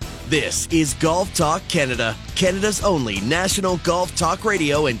This is Golf Talk Canada, Canada's only national golf talk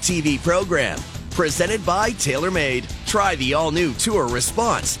radio and TV program. Presented by TaylorMade. Try the all-new Tour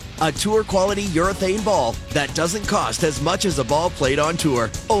Response, a tour-quality urethane ball that doesn't cost as much as a ball played on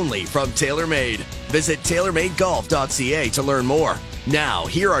tour, only from TaylorMade. Visit TaylorMadeGolf.ca to learn more. Now,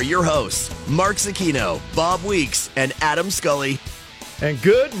 here are your hosts, Mark Zecchino, Bob Weeks, and Adam Scully. And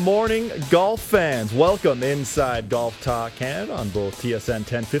good morning, golf fans. Welcome inside Golf Talk Canada on both TSN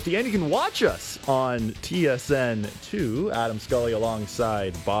 1050, and you can watch us on TSN 2. Adam Scully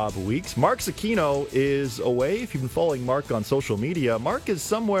alongside Bob Weeks. Mark Zecchino is away. If you've been following Mark on social media, Mark is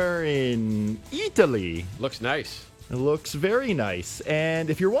somewhere in Italy. Looks nice. It looks very nice.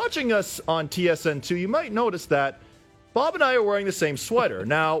 And if you're watching us on TSN 2, you might notice that Bob and I are wearing the same sweater.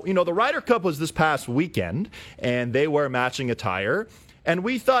 Now, you know, the Ryder Cup was this past weekend, and they wear matching attire. And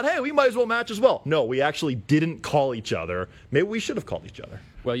we thought, hey, we might as well match as well. No, we actually didn't call each other. Maybe we should have called each other.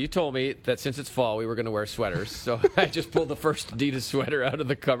 Well, you told me that since it's fall, we were going to wear sweaters. So I just pulled the first Adidas sweater out of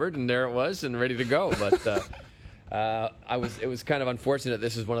the cupboard, and there it was, and ready to go. But it was kind of unfortunate.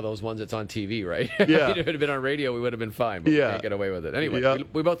 This is one of those ones that's on TV, right? Yeah. If it had been on radio, we would have been fine, but we can't get away with it. Anyway,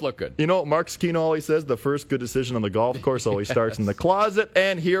 we both look good. You know what Mark Zecchino always says? The first good decision on the golf course always starts in the closet.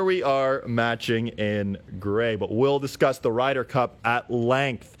 And here we are matching in gray. But we'll discuss the Ryder Cup at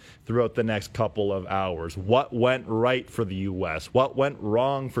length throughout the next couple of hours. What went right for the U.S.? What went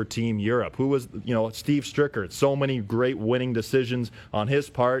wrong for Team Europe? Who was, Steve Stricker? So many great winning decisions on his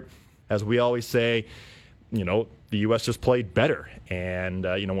part. As we always say, the U.S. just played better. And,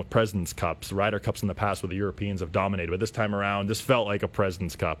 with President's Cups, Ryder Cups in the past where the Europeans have dominated. But this time around, this felt like a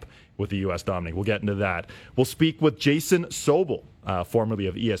President's Cup with the U.S. dominating. We'll get into that. We'll speak with Jason Sobel, formerly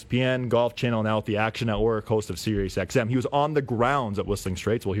of ESPN, Golf Channel, now at the Action Network, host of SiriusXM. He was on the grounds at Whistling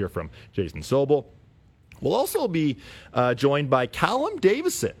Straits. We'll hear from Jason Sobel. We'll also be joined by Callum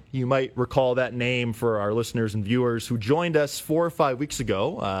Davison. You might recall that name for our listeners and viewers who joined us 4 or 5 weeks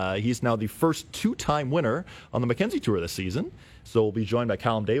ago. He's now the first two-time winner on the Mackenzie Tour this season. So we'll be joined by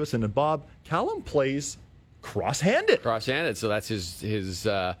Callum Davison. And Bob, Callum plays cross-handed. Cross-handed, so that's his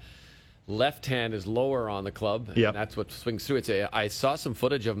left hand is lower on the club, and that's what swings through. I saw some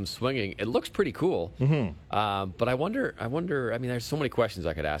footage of him swinging. It looks pretty cool. Mm-hmm. But I wonder. I mean, there's so many questions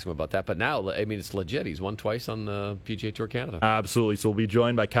I could ask him about that. But now, I mean, it's legit. He's won twice on the PGA Tour Canada. Absolutely. So we'll be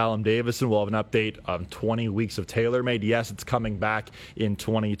joined by Callum Davison. We'll have an update on 20 weeks of TaylorMade. Yes, it's coming back in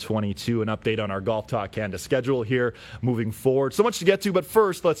 2022. An update on our Golf Talk Canada schedule here moving forward. So much to get to, but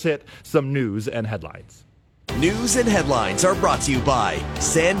first, let's hit some news and headlines. News and headlines are brought to you by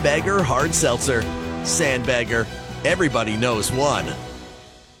Sandbagger Hard Seltzer. Sandbagger, everybody knows one.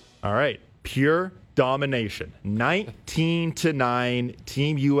 All right, pure domination. 19-9,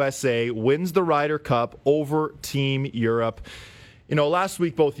 Team USA wins the Ryder Cup over Team Europe. Last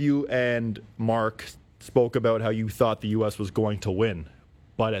week both you and Mark spoke about how you thought the U.S. was going to win.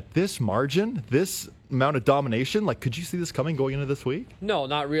 But at this margin, this amount of domination, could you see this coming going into this week? No,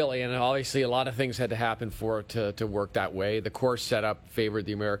 not really. And obviously, a lot of things had to happen for it to work that way. The course setup favored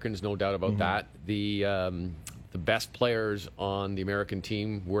the Americans, no doubt about that. The best players on the American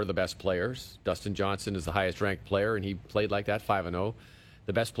team were the best players. Dustin Johnson is the highest-ranked player, and he played like that, 5-0.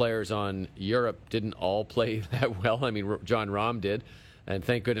 The best players on Europe didn't all play that well. I mean, Jon Rahm did, and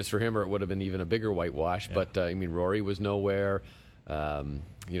thank goodness for him, or it would have been even a bigger whitewash. Yeah. But, Rory was nowhere.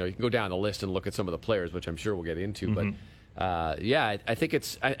 You can go down the list and look at some of the players, which I'm sure we'll get into. Mm-hmm. But I think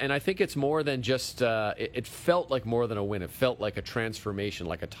it's more than just. It felt like more than a win. It felt like a transformation,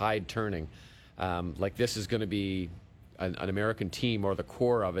 like a tide turning. Like this is going to be an American team, or the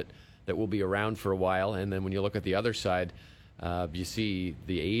core of it, that will be around for a while. And then when you look at the other side, you see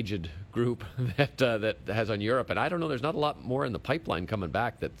the aged group that has on Europe. And I don't know. There's not a lot more in the pipeline coming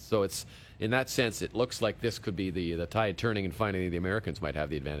back. So it's. In that sense, it looks like this could be the tide turning, and finally the Americans might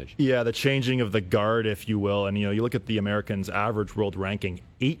have the advantage. Yeah, the changing of the guard, if you will. And, you look at the Americans' average world ranking,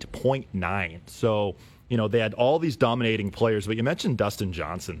 8.9. So, they had all these dominating players. But you mentioned Dustin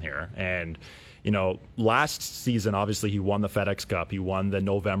Johnson here. And, last season, obviously, he won the FedEx Cup. He won the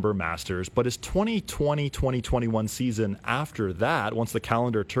November Masters. But his 2020-2021 season after that, once the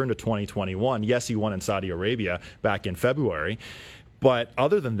calendar turned to 2021, yes, he won in Saudi Arabia back in February. But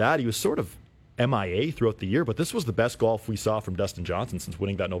other than that, he was sort of MIA throughout the year. But this was the best golf we saw from Dustin Johnson since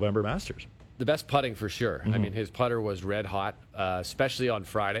winning that November Masters. The best putting for sure. Mm-hmm. I mean, his putter was red hot, especially on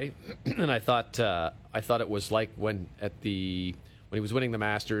Friday. And I thought it was like when he was winning the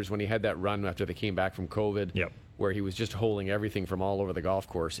Masters, when he had that run after they came back from COVID, where he was just holding everything from all over the golf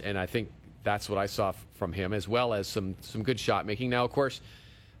course. And I think that's what I saw from him, as well as some good shot making. Now, of course,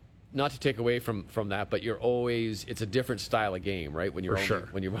 not to take away from that, but it's a different style of game, right? When you're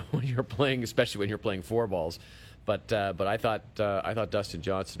when you're playing, especially when you're playing four balls. But I thought Dustin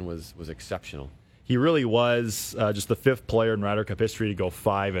Johnson was exceptional. He really was just the fifth player in Ryder Cup history to go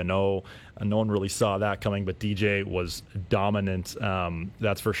 5-0. No one really saw that coming, but DJ was dominant.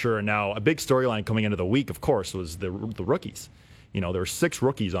 That's for sure. Now, a big storyline coming into the week, of course, was the rookies. There were 6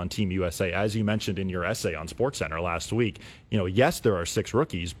 rookies on Team USA, as you mentioned in your essay on SportsCenter last week. Yes, there are 6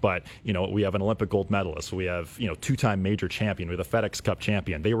 rookies, but we have an Olympic gold medalist. We have 2-time major champion. We have the FedEx Cup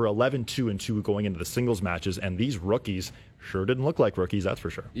champion. They were 11-2-2 going into the singles matches, and these rookies sure didn't look like rookies. That's for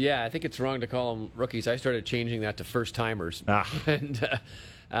sure. Yeah, I think it's wrong to call them rookies. I started changing that to first timers, and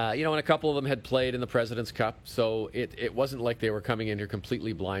and a couple of them had played in the President's Cup, so it wasn't like they were coming in here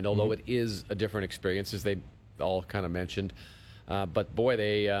completely blind. Although it is a different experience, as they all kind of mentioned. But boy,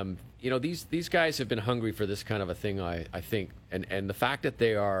 they, these guys have been hungry for this kind of a thing, I think. And the fact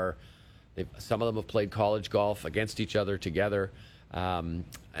that some of them have played college golf against each other together. And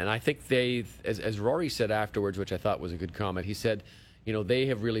I think as Rory said afterwards, which I thought was a good comment, he said, they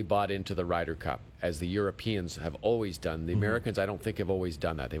have really bought into the Ryder Cup, as the Europeans have always done. The Americans, I don't think, have always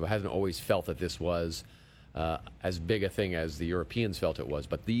done that. They haven't always felt that this was as big a thing as the Europeans felt it was.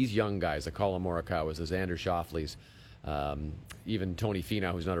 But these young guys, the Colin Morikawas, the Xander Schauffele's, even Tony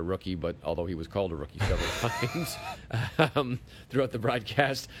Finau, who's not a rookie, but although he was called a rookie several times throughout the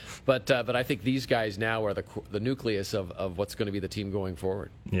broadcast, but I think these guys now are the nucleus of what's going to be the team going forward.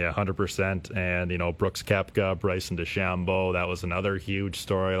 Yeah, 100%. And Brooks Koepka, Bryson DeChambeau, that was another huge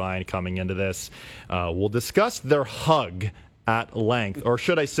storyline coming into this. We'll discuss their hug at length, or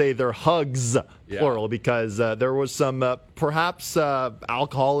should I say their hugs, plural, because there was some perhaps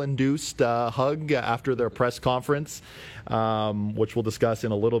alcohol-induced hug after their press conference, which we'll discuss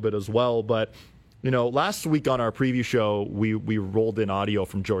in a little bit as well. But, last week on our preview show, we rolled in audio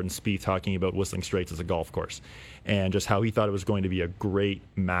from Jordan Spieth talking about Whistling Straits as a golf course and just how he thought it was going to be a great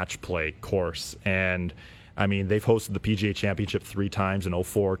match play course. And I mean, they've hosted the PGA Championship 3 times in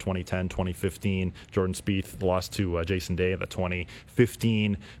 2004, 2010, 2015. Jordan Spieth lost to Jason Day at the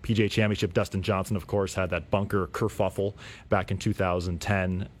 2015 PGA Championship. Dustin Johnson, of course, had that bunker kerfuffle back in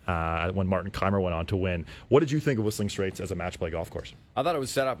 2010 when Martin Keimer went on to win. What did you think of Whistling Straits as a match play golf course? I thought it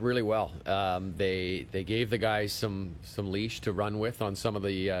was set up really well. They gave the guys some leash to run with on some of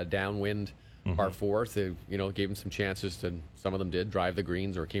the downwind par 4s. They gave them some chances, and some of them did drive the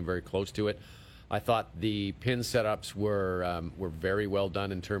greens or came very close to it. I thought the pin setups were very well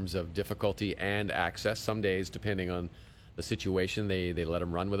done in terms of difficulty and access. Some days, depending on the situation, they let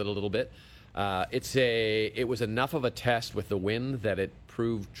them run with it a little bit. It was enough of a test with the wind that it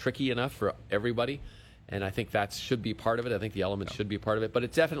proved tricky enough for everybody, and I think that should be part of it. I think the elements should be part of it, but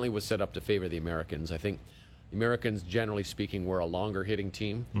it definitely was set up to favor the Americans. I think the Americans, generally speaking, were a longer hitting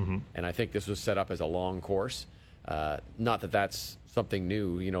team, and I think this was set up as a long course. Not that that's something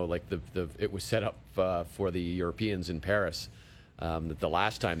new, like it was set up for the Europeans in Paris. The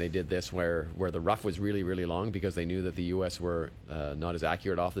last time they did this, where the rough was really, really long because they knew that the U.S. were not as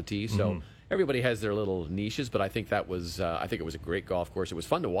accurate off the tee. So everybody has their little niches, but I think it was a great golf course. It was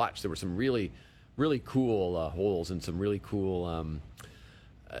fun to watch. There were some really, really cool holes and some really cool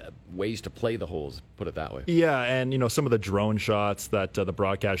ways to play the holes, put it that way. Yeah, and some of the drone shots that the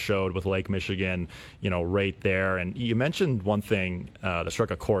broadcast showed with Lake Michigan, right there. And you mentioned one thing that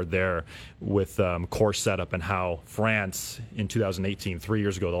struck a chord there with course setup and how France in 2018, 3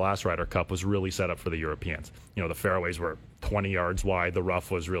 years ago, the last Ryder Cup, was really set up for the Europeans. The fairways were 20 yards wide, the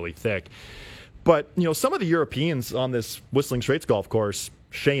rough was really thick. But some of the Europeans on this Whistling Straits golf course,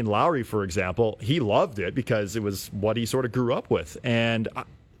 Shane Lowry, for example, he loved it because it was what he sort of grew up with. And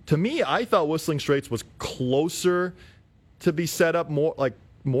to me, I thought Whistling Straits was closer to be set up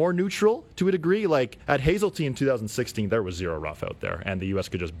more neutral to a degree. Like at Hazeltine in 2016, there was zero rough out there, and the U.S.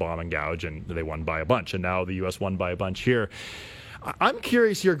 could just bomb and gouge, and they won by a bunch. And now the U.S. won by a bunch here. I'm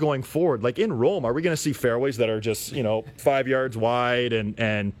curious here going forward, like in Rome, are we going to see fairways that are just, 5 yards wide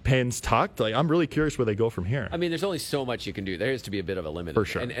and pins tucked? Like, I'm really curious where they go from here. I mean, there's only so much you can do. There has to be a bit of a limit. For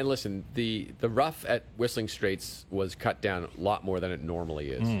sure. And listen, the rough at Whistling Straits was cut down a lot more than it normally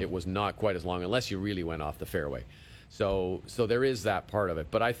is. It was not quite as long unless you really went off the fairway. So there is that part of it.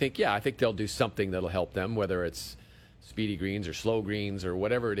 But I think they'll do something that'll help them, whether it's speedy greens or slow greens or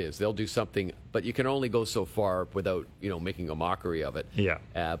whatever it is. They'll do something, but you can only go so far without making a mockery of it. Yeah.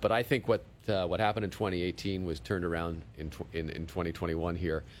 But I think what happened in 2018 was turned around in 2021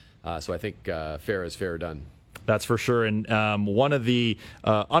 here. So I think fair is fair done. That's for sure. And one of the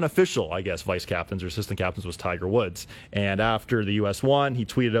unofficial, I guess, vice captains or assistant captains was Tiger Woods. And after the U.S. won, he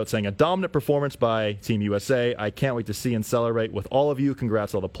tweeted out saying, "A dominant performance by Team USA. I can't wait to see and celebrate with all of you.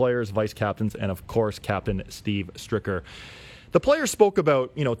 Congrats to all the players, vice captains, and of course, Captain Steve Stricker." The players spoke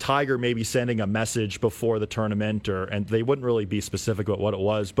about, Tiger maybe sending a message before the tournament, and they wouldn't really be specific about what it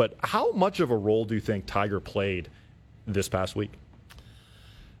was. But how much of a role do you think Tiger played this past week?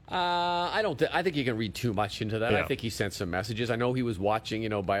 I think you can read too much into that. Yeah. I think he sent some messages. I know he was watching,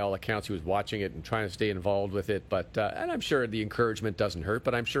 by all accounts, he was watching it and trying to stay involved with it. But and I'm sure the encouragement doesn't hurt.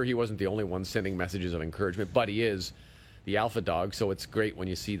 But I'm sure he wasn't the only one sending messages of encouragement. But he is the alpha dog, so it's great when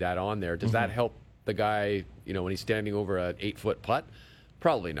you see that on there. Does that help the guy, when he's standing over an 8-foot putt?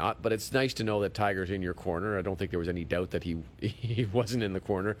 Probably not. But it's nice to know that Tiger's in your corner. I don't think there was any doubt that he wasn't in the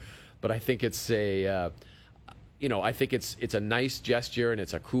corner. But I think it's I think it's a nice gesture and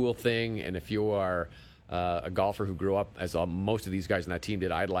it's a cool thing. And if you are a golfer who grew up, as most of these guys on that team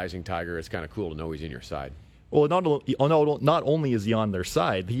did, idolizing Tiger, it's kind of cool to know he's in your side. Well, not only is he on their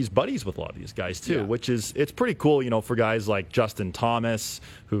side, he's buddies with a lot of these guys too, which is it's pretty cool, for guys like Justin Thomas,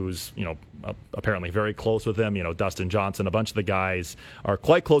 who's apparently very close with him. Dustin Johnson, a bunch of the guys are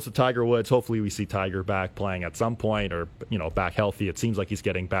quite close with Tiger Woods. Hopefully, we see Tiger back playing at some point, or back healthy. It seems like he's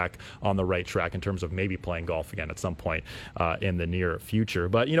getting back on the right track in terms of maybe playing golf again at some point in the near future.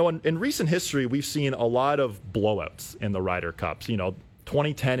 But in recent history, we've seen a lot of blowouts in the Ryder Cups.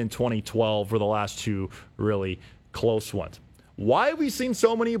 2010 and 2012 were the last two really close ones. Why have we seen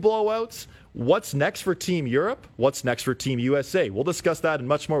so many blowouts? What's next for Team Europe? What's next for Team USA? We'll discuss that and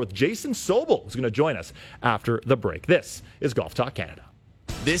much more with Jason Sobel, who's going to join us after the break. This is Golf Talk Canada.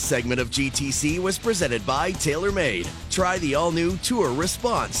 This segment of GTC was presented by TaylorMade. Try the all-new Tour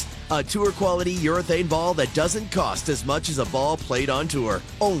Response, a tour-quality urethane ball that doesn't cost as much as a ball played on tour.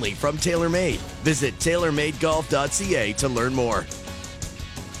 Only from TaylorMade. Visit TaylorMadeGolf.ca to learn more.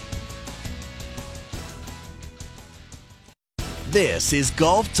 This is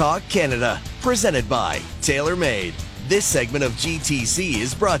Golf Talk Canada, presented by TaylorMade. This segment of GTC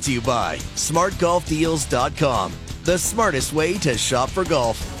is brought to you by SmartGolfDeals.com, the smartest way to shop for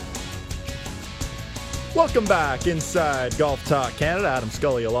golf. Welcome back inside Golf Talk Canada. Adam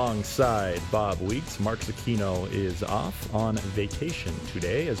Scully alongside Bob Weeks. Mark Zucchino is off on vacation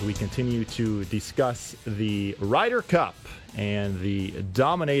today as we continue to discuss the Ryder Cup and the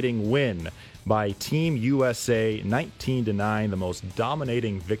dominating win by Team USA, 19-9, the most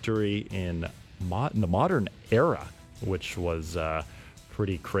dominating victory in the modern era, which was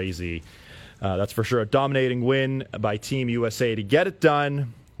pretty crazy. That's for sure. A dominating win by Team USA to get it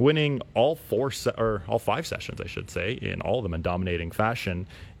done, winning all five sessions, I should say, in all of them in dominating fashion.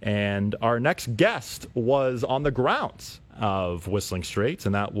 And our next guest was on the grounds of Whistling Straits,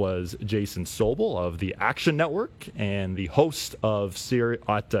 and that was Jason Sobel of the Action Network and the host of Sirius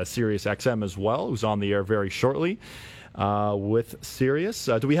XM as well, who's on the air very shortly with Sirius.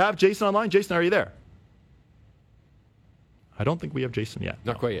 Do we have Jason online? Jason, are you there? I don't think we have Jason yet.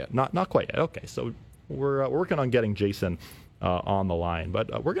 Not quite yet. Not quite yet. Okay, so we're working on getting Jason on the line.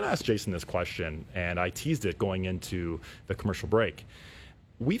 But we're going to ask Jason this question, and I teased it going into the commercial break.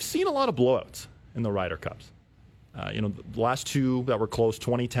 We've seen a lot of blowouts in the Ryder Cups. The last two that were close,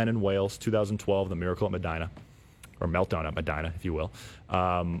 2010 in Wales, 2012, the Miracle at Medina, or Meltdown at Medina, if you will.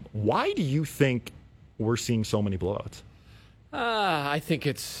 Why do you think we're seeing so many blowouts? I think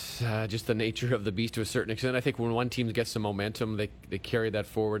it's just the nature of the beast to a certain extent. I think when one team gets some momentum, they carry that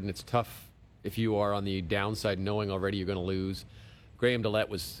forward, and it's tough if you are on the downside knowing already you're going to lose. Graham Dillette,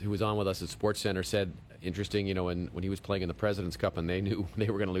 who was on with us at SportsCenter, said, interesting, when he was playing in the President's Cup and they knew they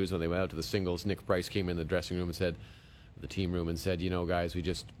were going to lose when they went out to the singles, Nick Price came in the dressing room and said, the team room, and said, guys, we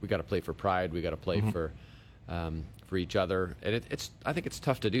got to play for pride. We got to play for each other. And I think it's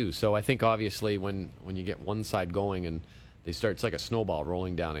tough to do. So I think obviously when you get one side going and it's like a snowball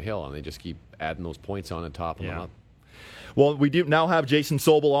rolling down a hill, and they just keep adding those points on and topping them up. Well, we do now have Jason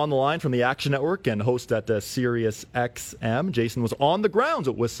Sobel on the line from the Action Network and host at Sirius XM. Jason was on the grounds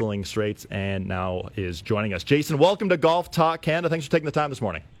at Whistling Straits and now is joining us. Jason, welcome to Golf Talk Canada. Thanks for taking the time this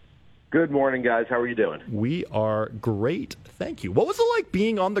morning. Good morning, guys. How are you doing? We are great. Thank you. What was it like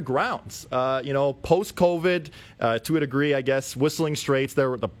being on the grounds? Post-COVID, to a degree, I guess, Whistling Straits,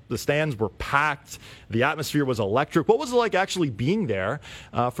 the stands were packed. The atmosphere was electric. What was it like actually being there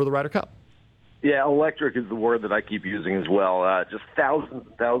for the Ryder Cup? Yeah, electric is the word that I keep using as well. Just thousands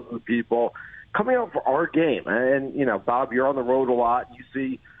and thousands of people coming out for our game. And, Bob, you're on the road a lot. You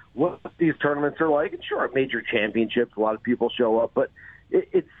see what these tournaments are like. And sure, at major championships, a lot of people show up. But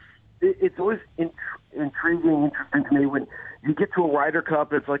it's it's always intriguing, interesting to me when you get to a Ryder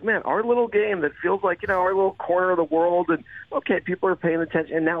Cup. It's like, man, our little game that feels like, our little corner of the world, and okay, people are paying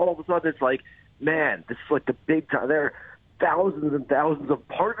attention, and now all of a sudden it's like, man, this is like the big time. There are thousands and thousands of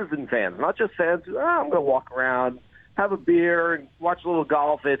partisan fans, not just fans who, I'm going to walk around, have a beer, and watch a little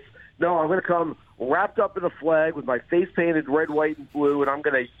golf. It's, no, I'm going to come wrapped up in a flag with my face painted red, white, and blue, and I'm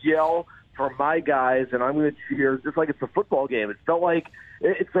going to yell for my guys, and I'm going to cheer just like it's a football game. It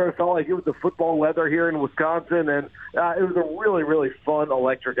sort of felt like it was the football weather here in Wisconsin, and it was a really, really fun,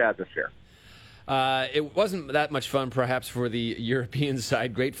 electric atmosphere. It wasn't that much fun, perhaps, for the European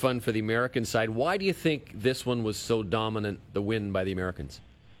side. Great fun for the American side. Why do you think this one was so dominant, the win by the Americans?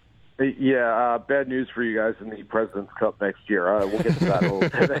 Yeah, bad news for you guys in the President's Cup next year. We'll get to that a little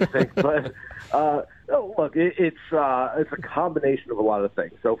bit, I think. But look, it's a combination of a lot of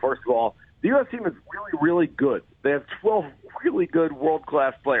things. So first of all, the U.S. team is really, really good. They have 12 really good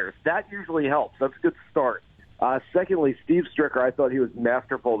world-class players. That usually helps. That's a good start. Secondly, Steve Stricker, I thought he was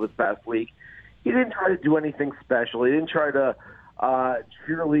masterful this past week. He didn't try to do anything special. He didn't try to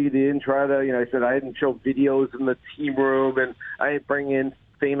cheerlead. He didn't try to, he said, I didn't show videos in the team room, and I didn't bring in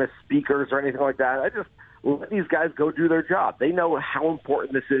famous speakers or anything like that. I just let these guys go do their job. They know how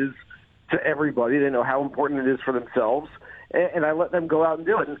important this is to everybody. They know how important it is for themselves, and I let them go out and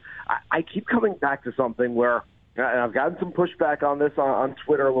do it. And I keep coming back to something where, and I've gotten some pushback on this on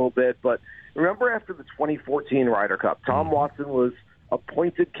Twitter a little bit, but remember after the 2014 Ryder Cup, Tom Watson was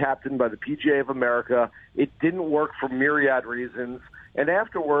appointed captain by the PGA of America. It didn't work for myriad reasons, and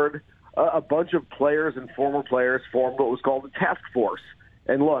afterward, a bunch of players and former players formed what was called a task force.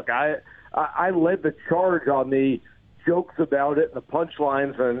 And look, I led the charge on the jokes about it and the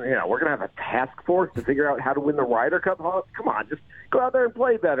punchlines, and we're going to have a task force to figure out how to win the Ryder Cup. Come on, just go out there and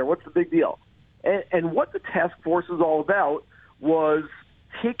play better. What's the big deal? And what the task force was all about was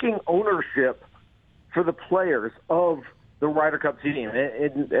taking ownership for the players of the Ryder Cup team.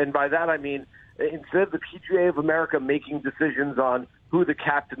 And by that I mean, instead of the PGA of America making decisions on who the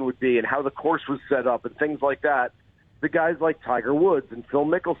captain would be and how the course was set up and things like that, the guys like Tiger Woods and Phil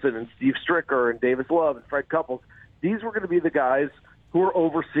Mickelson and Steve Stricker and Davis Love and Fred Couples, these were going to be the guys who are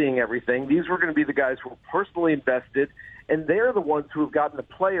overseeing everything. These were going to be the guys who are personally invested, and they're the ones who have gotten the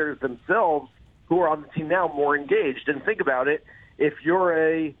players themselves who are on the team now more engaged. And think about it, if you're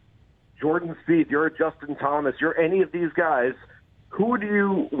a Jordan Spieth, you're a Justin Thomas, you're any of these guys, who do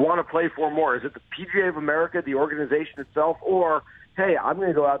you want to play for more? Is it the PGA of America, the organization itself, or, hey, I'm going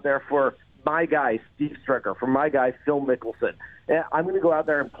to go out there for my guy, Steve Stricker, for my guy, Phil Mickelson. I'm going to go out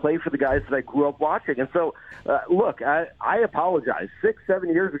there and play for the guys that I grew up watching. And so, look, I apologize.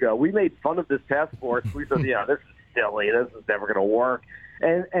 6-7 years ago, we made fun of this task force. We said, this is silly. This is never going to work.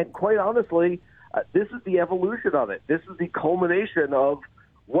 And quite honestly, this is the evolution of it. This is the culmination of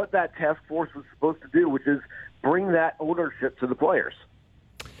what that task force was supposed to do, which is bring that ownership to the players.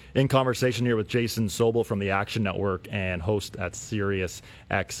 In conversation here with Jason Sobel from the Action Network and host at Sirius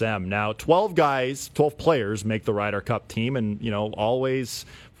XM. Now, 12 players make the Ryder Cup team, and, always,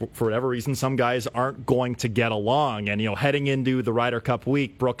 for whatever reason, some guys aren't going to get along. And, heading into the Ryder Cup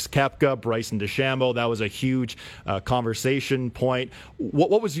week, Brooks Koepka, Bryson DeChambeau, that was a huge conversation point.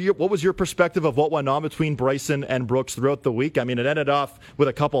 What was your perspective of what went on between Bryson and Brooks throughout the week? I mean, it ended off with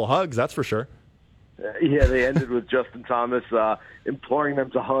a couple of hugs, that's for sure. Yeah, they ended with Justin Thomas imploring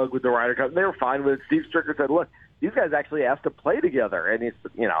them to hug with the Ryder Cup. They were fine with it. Steve Stricker said, look, these guys actually asked to play together. And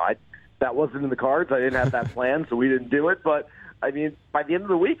that wasn't in the cards. I didn't have that plan, so we didn't do it. But, I mean, by the end of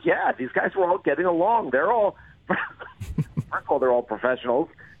the week, yeah, these guys were all getting along. They're all, first of all, they're all professionals.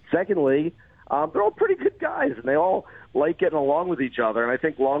 Secondly, they're all pretty good guys, and they all like getting along with each other. And I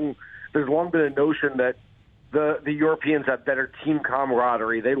think there's long been a notion that the Europeans have better team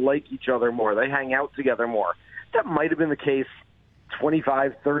camaraderie. They like each other more. They hang out together more. That might have been the case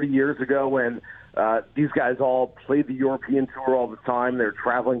 25, 30 years ago when these guys all played the European Tour all the time. They're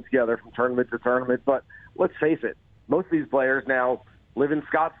traveling together from tournament to tournament. But let's face it, most of these players now live in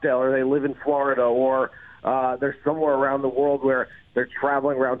Scottsdale or they live in Florida or they're somewhere around the world where they're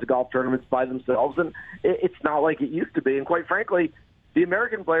traveling around to golf tournaments by themselves. And it's not like it used to be. And quite frankly, the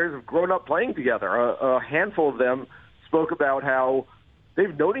American players have grown up playing together. A handful of them spoke about how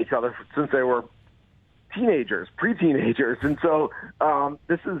they've known each other since they were teenagers, pre-teenagers. And so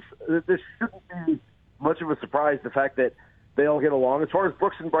this shouldn't be much of a surprise, the fact that they all get along. As far as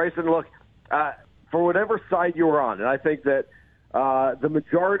Brooks and Bryson, look, for whatever side you were on, and I think that the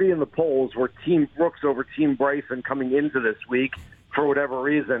majority in the polls were Team Brooks over Team Bryson coming into this week for whatever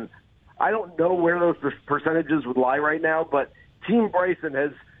reason. I don't know where those percentages would lie right now, but Team Bryson has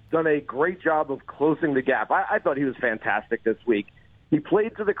done a great job of closing the gap. I thought he was fantastic this week. He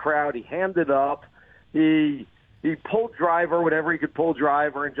played to the crowd. He hammed up. He pulled driver, whatever he could pull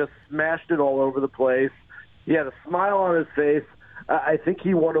driver, and just smashed it all over the place. He had a smile on his face. I think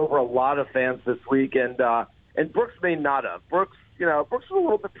he won over a lot of fans this week, and Brooks may not have. Brooks was a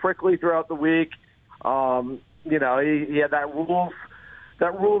little bit prickly throughout the week. He had that rules,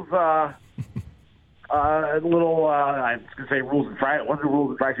 a little, I was going to say rules and fractions. It wasn't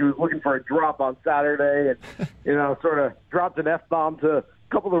rules and fractions. He was looking for a drop on Saturday and, sort of dropped an F-bomb to a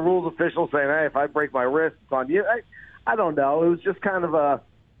couple of the rules officials saying, hey, if I break my wrist, it's on you. I don't know. It was just kind of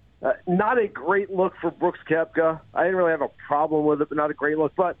not a great look for Brooks Koepka. I didn't really have a problem with it, but not a great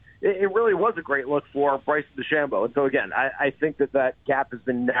look. But it really was a great look for Bryson DeChambeau. And so, again, I think that gap has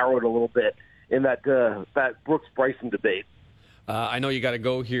been narrowed a little bit in that Brooks-Bryson debate. I know you got to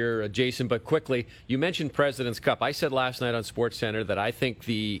go here, Jason, but quickly, you mentioned President's Cup. I said last night on SportsCenter that I think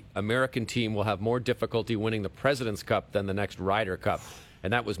the American team will have more difficulty winning the President's Cup than the next Ryder Cup.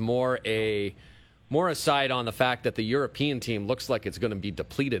 And that was more aside on the fact that the European team looks like it's going to be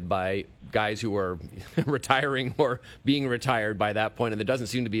depleted by guys who are retiring or being retired by that point, and there doesn't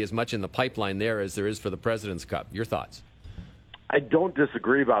seem to be as much in the pipeline there as there is for the President's Cup. Your thoughts? I don't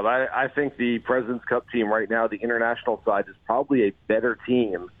disagree, Bob. I think the President's Cup team right now, the international side, is probably a better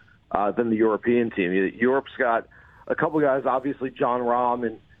team than the European team. Europe's got a couple guys, obviously John Rahm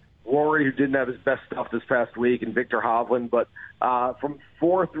and Rory, who didn't have his best stuff this past week, and Victor Hovland. But from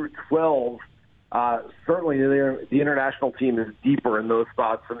 4 through 12, certainly the international team is deeper in those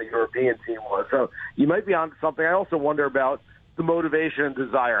spots than the European team was. So you might be onto something. I also wonder about the motivation and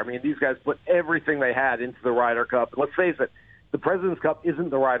desire. I mean, these guys put everything they had into the Ryder Cup. And let's face it, the President's Cup isn't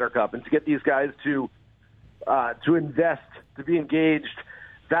the Ryder Cup, and to get these guys to invest, to be engaged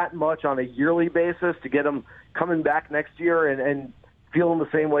that much on a yearly basis, to get them coming back next year and feeling the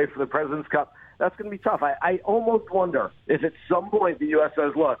same way for the President's Cup, that's going to be tough. I almost wonder if at some point the U.S.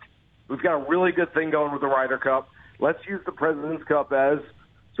 says, look, we've got a really good thing going with the Ryder Cup. Let's use the President's Cup as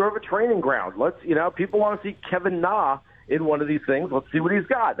sort of a training ground. People want to see Kevin Na in one of these things. Let's see what he's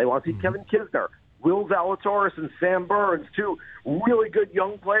got. They want to see Kevin Kisner, Will Zalatoris, and Sam Burns, two really good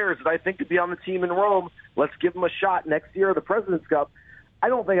young players that I think could be on the team in Rome. Let's give them a shot next year at the President's Cup. I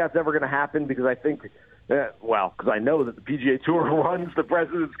don't think that's ever going to happen because I think, because I know that the PGA Tour runs the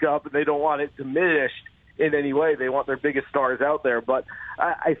President's Cup and they don't want it diminished in any way. They want their biggest stars out there. But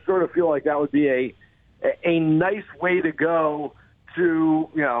I sort of feel like that would be a nice way to go to,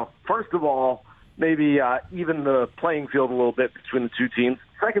 first of all, maybe even the playing field a little bit between the two teams.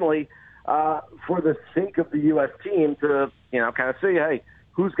 Secondly, for the sake of the U.S. team to, kind of say, hey,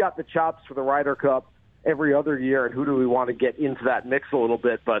 who's got the chops for the Ryder Cup every other year and who do we want to get into that mix a little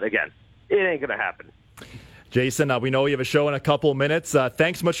bit? But again, it ain't going to happen. Jason, we know you have a show in a couple of minutes.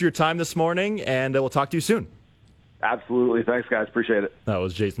 Thanks so much for your time this morning, and we'll talk to you soon. Absolutely. Thanks, guys. Appreciate it. That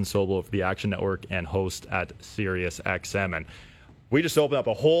was Jason Sobel of the Action Network and host at SiriusXM. And we just opened up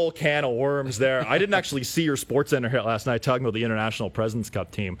a whole can of worms there. I didn't actually see your SportsCenter here last night talking about the International President's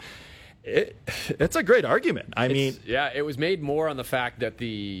Cup team. It's a great argument. It was made more on the fact that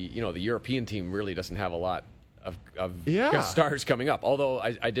the European team really doesn't have a lot of stars coming up. Although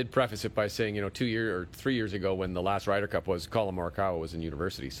I did preface it by saying, 3 years ago when the last Ryder Cup was, Colin Morikawa was in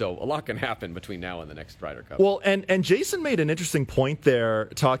university. So a lot can happen between now and the next Ryder Cup. Well, and Jason made an interesting point there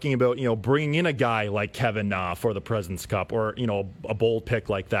talking about, bringing in a guy like Kevin Na for the President's Cup or, a bold pick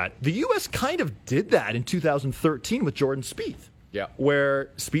like that. The U.S. kind of did that in 2013 with Jordan Spieth. Yeah. Where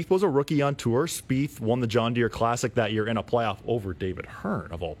Spieth was a rookie on tour. Spieth won the John Deere Classic that year in a playoff over David Hearn,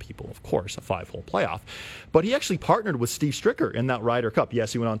 of all people, of course, a 5-hole playoff. But he actually partnered with Steve Stricker in that Ryder Cup.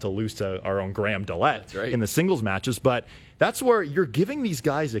 Yes, he went on to lose to our own Graham Dillette in the singles matches, but that's where you're giving these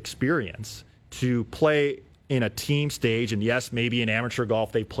guys experience to play in a team stage. And yes, maybe in amateur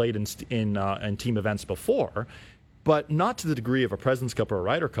golf they played in team events before, but not to the degree of a President's Cup or a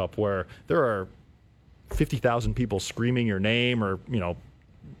Ryder Cup where there are 50,000 people screaming your name or,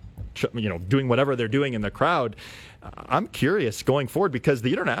 doing whatever they're doing in the crowd. I'm curious going forward because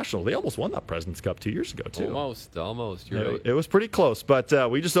the International, they almost won that President's Cup 2 years ago, too. Almost. You're right. It was pretty close, but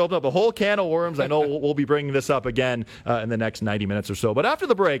we just opened up a whole can of worms. I know we'll be bringing this up again in the next 90 minutes or so. But after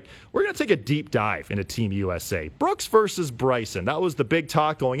the break, we're going to take a deep dive into Team USA. Brooks versus Bryson. That was the big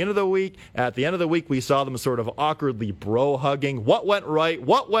talk going into the week. At the end of the week, we saw them sort of awkwardly bro-hugging. What went right?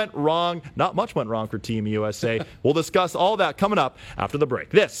 What went wrong? Not much went wrong for Team USA. We'll discuss all that coming up after the break.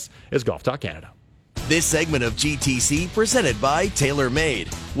 This is Golf Talk Canada. This segment of GTC, presented by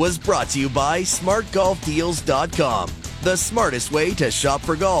TaylorMade, was brought to you by SmartGolfDeals.com, the smartest way to shop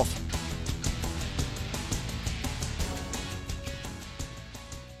for golf.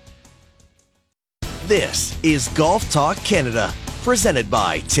 This is Golf Talk Canada, presented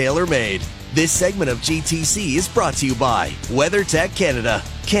by TaylorMade. This segment of GTC is brought to you by WeatherTech Canada,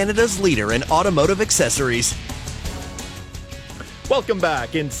 Canada's leader in automotive accessories. Welcome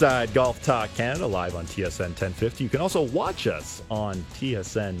back inside Golf Talk Canada, live on TSN 1050. You can also watch us on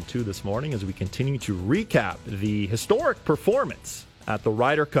TSN 2 this morning as we continue to recap the historic performance at the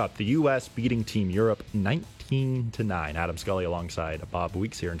Ryder Cup, the U.S. beating Team Europe 19-9. Adam Scully alongside Bob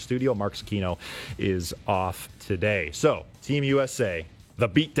Weeks here in studio. Mark Sakino is off today. So, Team USA, the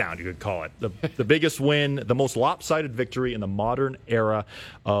beatdown, you could call it. The biggest win, the most lopsided victory in the modern era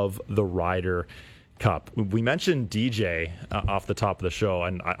of the Ryder Cup. We mentioned DJ off the top of the show,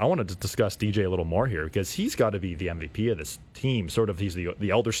 and I wanted to discuss DJ a little more here because he's got to be the MVP of this team. Sort of, he's the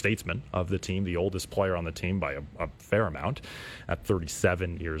elder statesman of the team, the oldest player on the team by a fair amount at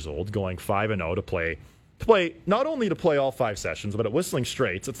 37 years old, going 5-0 to play not only to play all 5 sessions, but at Whistling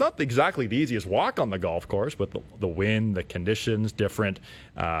Straits. It's not exactly the easiest walk on the golf course, but the wind, the conditions, different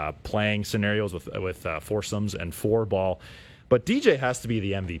playing scenarios with foursomes and 4-ball. But DJ has to be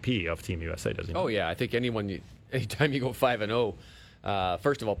the MVP of Team USA, doesn't he? Oh, yeah. I think anytime you go 5-0,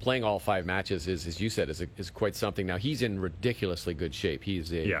 first of all, playing all 5 matches is, as you said, is quite something. Now, he's in ridiculously good shape.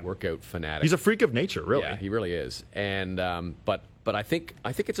 He's a workout fanatic. He's a freak of nature, really. Yeah, he really is. And but I think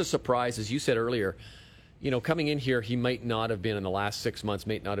it's a surprise, as you said earlier. Coming in here, he might not have been in the last 6 months,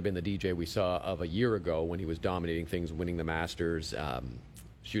 might not have been the DJ we saw of a year ago when he was dominating things, winning the Masters,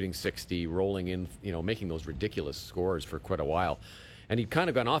 shooting 60, rolling in, making those ridiculous scores for quite a while. And he'd kind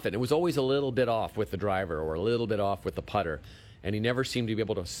of gone off it. It was always a little bit off with the driver or a little bit off with the putter. And he never seemed to be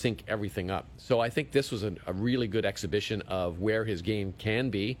able to sync everything up. So I think this was a really good exhibition of where his game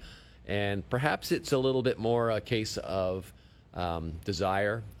can be. And perhaps it's a little bit more a case of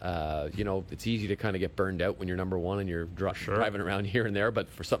desire. It's easy to kind of get burned out when you're number one and you're driving around here and there. But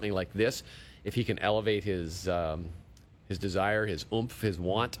for something like this, if he can elevate his desire, his oomph, his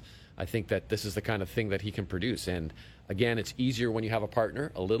want, I think that this is the kind of thing that he can produce. And again, it's easier when you have a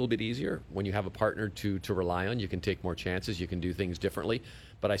partner, a little bit easier when you have a partner to rely on. You can take more chances, you can do things differently.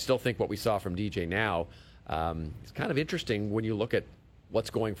 But I still think what we saw from DJ now is kind of interesting when you look at what's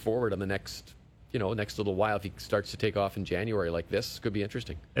going forward in the next little while. If he starts to take off in January like this, could be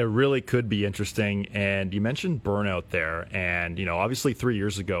interesting. It really could be interesting. And you mentioned burnout there. And, obviously 3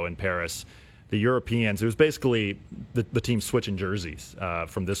 years ago in Paris, the Europeans, it was basically the team switching jerseys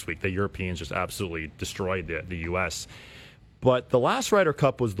from this week. The Europeans just absolutely destroyed the U.S. But the last Ryder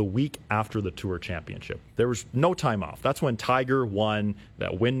Cup was the week after the Tour Championship. There was no time off. That's when Tiger won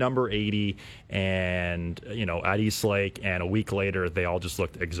that win number 80 and, at East Lake. And a week later, they all just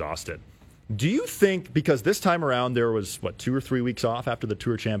looked exhausted. Do you think, because this time around there was, 2 or 3 weeks off after the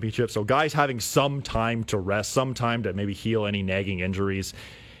Tour Championship, so guys having some time to rest, some time to maybe heal any nagging injuries,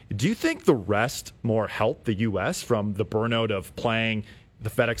 do you think the rest more helped the U.S. from the burnout of playing the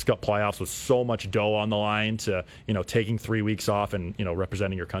FedEx Cup playoffs with so much dough on the line to, taking 3 weeks off and,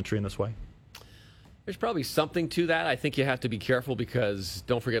 representing your country in this way? There's probably something to that. I think you have to be careful because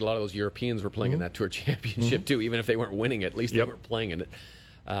don't forget a lot of those Europeans were playing in that Tour Championship too. Even if they weren't winning it, at least they were playing in it.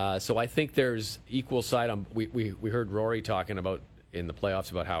 So I think there's equal side on. We heard Rory talking about in the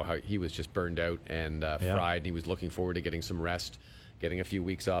playoffs about how he was just burned out and fried. And he was looking forward to getting some rest, getting a few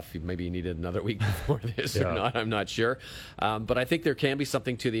weeks off. Maybe he needed another week before this or not. I'm not sure. But I think there can be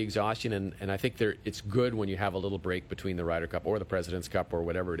something to the exhaustion, and I think it's good when you have a little break between the Ryder Cup or the President's Cup or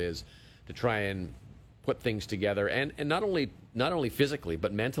whatever it is to try and put things together, and not only physically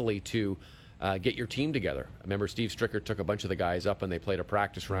but mentally to get your team together. I remember Steve Stricker took a bunch of the guys up and they played a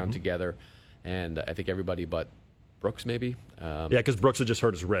practice round together, and I think everybody but Brooks maybe. Because Brooks had just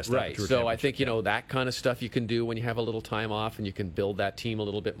hurt his wrist. Right. So I think that kind of stuff you can do when you have a little time off, and you can build that team a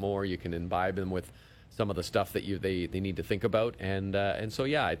little bit more. You can imbibe them with some of the stuff that they need to think about, and so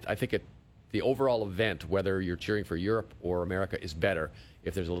I think the overall event, whether you're cheering for Europe or America, is better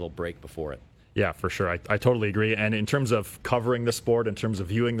if there's a little break before it. Yeah, for sure. I totally agree. And in terms of covering the sport, in terms of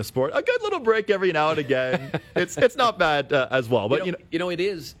viewing the sport, a good little break every now and again, it's not bad as well. But it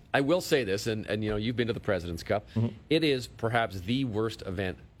is. I will say this, and you've been to the President's Cup. It is perhaps the worst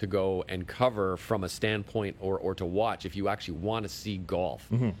event to go and cover from a standpoint or to watch if you actually want to see golf,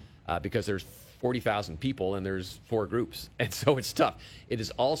 because there's 40,000 people and there's 4 groups, and so it's tough. It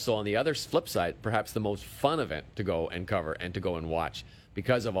is also, on the other flip side, perhaps the most fun event to go and cover and to go and watch.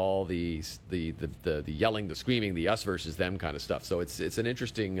 because of all the yelling, the screaming, the us versus them kind of stuff. So it's an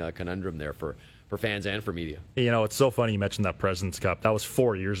interesting conundrum there for fans and for media. You know, it's so funny you mentioned that President's Cup. That was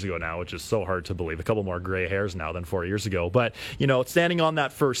 4 years ago now, which is so hard to believe. A couple more gray hairs now than 4 years ago. But, you know, standing on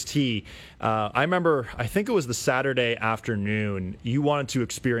that first tee, I remember, I think it was the Saturday afternoon, you wanted to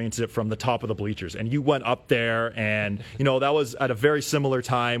experience it from the top of the bleachers. And you went up there, and, you know, that was at a very similar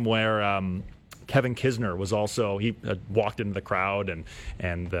time where Kevin Kisner was also, he walked into the crowd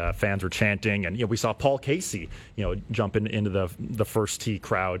and fans were chanting. And, you know, we saw Paul Casey, you know, jump into the first tee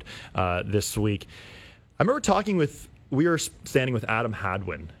crowd this week. I remember we were standing with Adam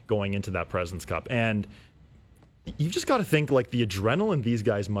Hadwin going into that President's Cup. And you just got to think, like, the adrenaline these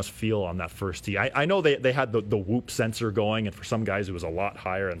guys must feel on that first tee. I know they had the whoop sensor going, and for some guys it was a lot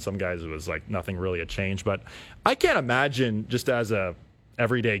higher, and some guys it was like nothing really had changed. But I can't imagine, just as a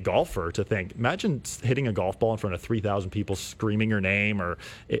everyday golfer, to think, imagine hitting a golf ball in front of 3,000 people screaming your name, or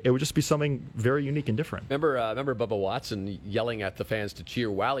it would just be something very unique and different. Remember Bubba Watson yelling at the fans to cheer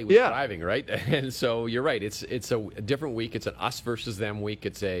while he was driving, right? And so you're right. It's a different week. It's an us versus them week.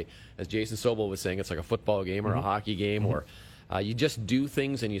 It's as Jason Sobel was saying, it's like a football game or a hockey game, or you just do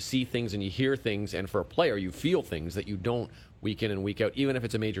things and you see things and you hear things, and for a player, you feel things that you don't week in and week out, even if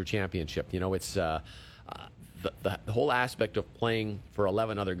it's a major championship. You know, it's the whole aspect of playing for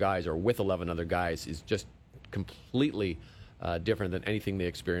 11 other guys or with 11 other guys is just completely different than anything they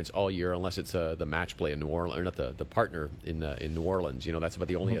experience all year, unless it's the match play in New Orleans, or not the partner in New Orleans. You know, that's about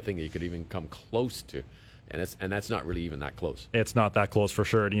the only thing that you could even come close to. And that's not really even that close. It's not that close for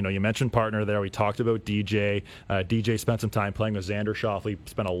sure. You know, you mentioned partner there. We talked about DJ. DJ spent some time playing with Xander Schauffele.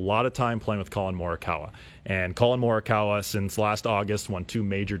 Spent a lot of time playing with Colin Morikawa. And Colin Morikawa, since last August, won 2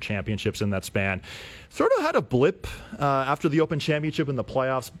 major championships in that span. Sort of had a blip after the Open Championship in the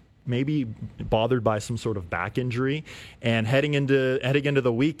playoffs. Maybe bothered by some sort of back injury. And heading into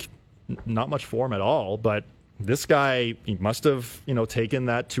the week, not much form at all. But this guy, he must have, you know, taken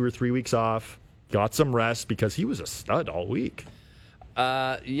that 2 or 3 weeks off. Got some rest, because he was a stud all week.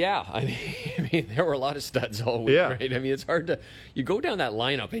 Yeah. I mean, there were a lot of studs all week, right? I mean, it's hard to... You go down that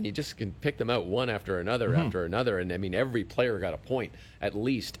lineup, and you just can pick them out one after another after another. And, I mean, every player got a point, at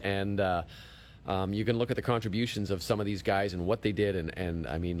least. And you can look at the contributions of some of these guys and what they did. And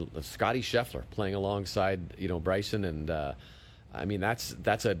I mean, Scotty Scheffler playing alongside, you know, Bryson. And, I mean,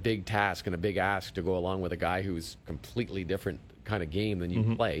 that's a big task and a big ask to go along with a guy who's completely different kind of game than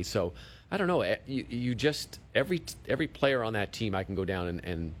you play. So... I don't know. You just every player on that team, I can go down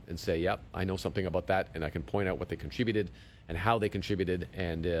and say, yep, I know something about that, and I can point out what they contributed and how they contributed.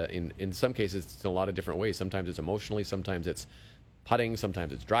 And in some cases, it's in a lot of different ways. Sometimes it's emotionally, sometimes it's putting,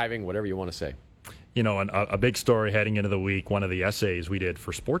 sometimes it's driving, whatever you want to say. You know, a big story heading into the week, one of the essays we did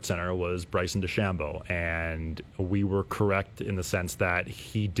for SportsCenter was Bryson DeChambeau, and we were correct in the sense that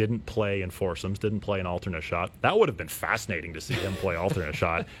he didn't play in foursomes, didn't play an alternate shot. That would have been fascinating to see him play alternate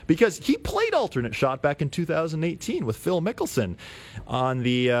shot, because he played alternate shot back in 2018 with Phil Mickelson on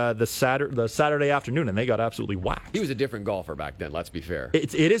the Saturday afternoon, and they got absolutely whacked. He was a different golfer back then, let's be fair.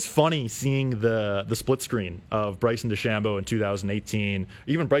 It is funny seeing the split screen of Bryson DeChambeau in 2018,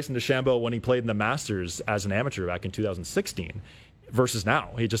 even Bryson DeChambeau when he played in the Masters as an amateur back in 2016 versus now.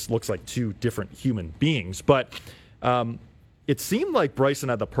 He just looks like two different human beings. But it seemed like Bryson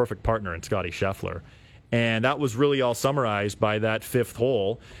had the perfect partner in Scotty Scheffler. And that was really all summarized by that 5th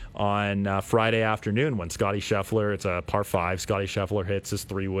hole on Friday afternoon when Scotty Scheffler, it's a par 5, Scotty Scheffler hits his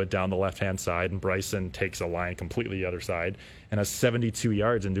 3-wood down the left-hand side, and Bryson takes a line completely the other side and has 72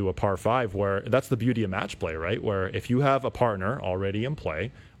 yards into a par 5, where that's the beauty of match play, right? Where if you have a partner already in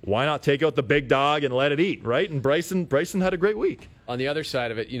play, why not take out the big dog and let it eat, right? And Bryson had a great week. On the other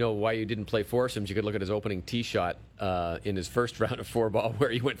side of it, you know, why you didn't play foursomes, you could look at his opening tee shot in his first round of 4-ball, where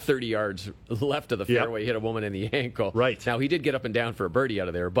he went 30 yards left of the fairway, hit a woman in the ankle. Right. Now, he did get up and down for a birdie out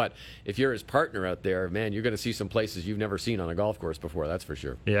of there, but if you're his partner out there, man, you're going to see some places you've never seen on a golf course before, that's for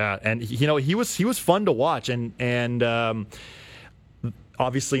sure. Yeah, and, you know, he was fun to watch, and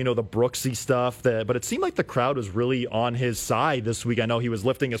obviously, you know, the Brooksy stuff, but it seemed like the crowd was really on his side this week. I know he was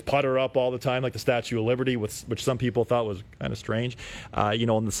lifting his putter up all the time, like the Statue of Liberty, which some people thought was kind of strange. You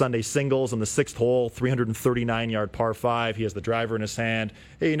know, on the Sunday singles, on the 6th hole, 339-yard par 5, he has the driver in his hand.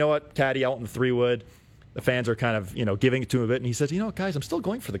 Hey, you know what, caddy out in the 3-wood. The fans are kind of, you know, giving it to him a bit, and he says, you know, guys, I'm still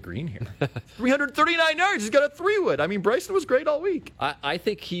going for the green here. 339 yards, he's got a 3-wood. I mean, Bryson was great all week. I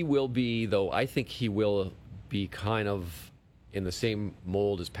think he will be, though, I think he will be kind of in the same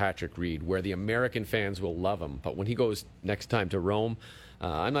mold as Patrick Reed, where the American fans will love him. But when he goes next time to Rome,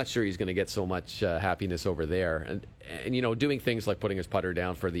 I'm not sure he's going to get so much happiness over there. And you know, doing things like putting his putter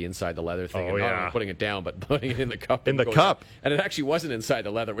down for the inside the leather thing, and not only putting it down, but putting it in the cup. In the cup. And it actually wasn't inside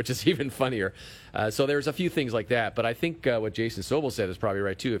the leather, which is even funnier. So there's a few things like that. But I think what Jason Sobel said is probably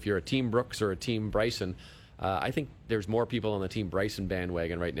right, too. If you're a Team Brooks or a Team Bryson, I think there's more people on the Team Bryson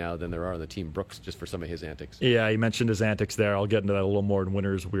bandwagon right now than there are on the Team Brooks, just for some of his antics. Yeah, he mentioned his antics there. I'll get into that a little more in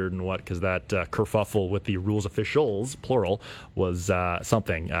Winners, Weird and What, because that kerfuffle with the rules officials, plural, was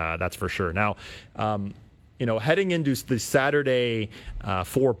something, that's for sure. Now, you know, heading into the Saturday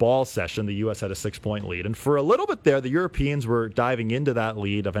 4-ball session, the U.S. had a 6-point lead. And for a little bit there, the Europeans were diving into that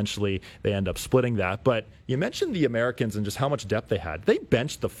lead. Eventually, they end up splitting that. But you mentioned the Americans and just how much depth they had. They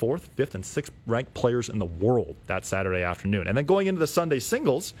benched the 4th, 5th, and 6th ranked players in the world that Saturday afternoon. And then going into the Sunday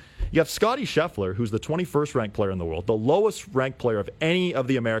singles, you have Scottie Scheffler, who's the 21st ranked player in the world, the lowest ranked player of any of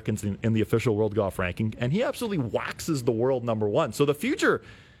the Americans in the official world golf ranking. And he absolutely waxes the world number 1. So the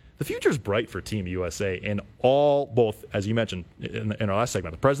future's bright for Team USA in both, as you mentioned in our last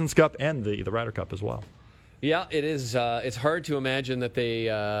segment, the President's Cup and the Ryder Cup as well. Yeah, it is. It's hard to imagine that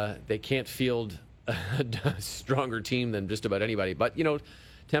they can't field a stronger team than just about anybody. But, you know,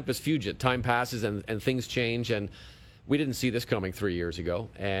 tempus fugit. Time passes and things change. And we didn't see this coming 3 years ago.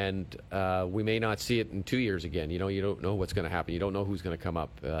 And we may not see it in 2 years again. You know, you don't know what's going to happen. You don't know who's going to come up.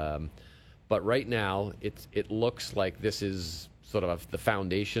 But right now, it looks like this is sort of the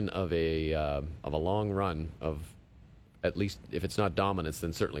foundation of a long run of, at least if it's not dominance,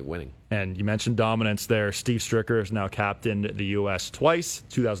 then certainly winning. And you mentioned dominance there. Steve Stricker has now captained the U.S. twice.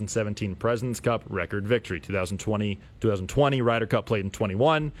 2017 President's Cup, record victory. 2020 Ryder Cup played in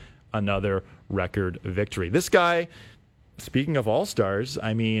 21, another record victory. This guy, speaking of all-stars,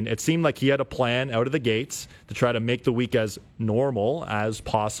 I mean, it seemed like he had a plan out of the gates to try to make the week as normal as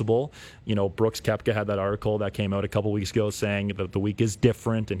possible. You know, Brooks Koepka had that article that came out a couple weeks ago saying that the week is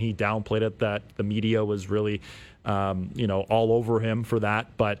different, and he downplayed it, that the media was really, all over him for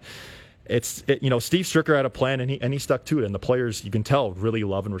that. But Steve Stricker had a plan, and he stuck to it, and the players, you can tell, really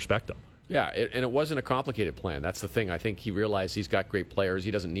love and respect him. Yeah, and it wasn't a complicated plan. That's the thing. I think he realized he's got great players.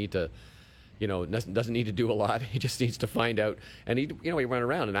 He doesn't need to doesn't need to do a lot. He just needs to find out. And he went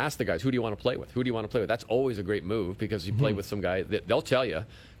around and asked the guys, who do you want to play with? Who do you want to play with? That's always a great move, because you play with some guy that they'll tell you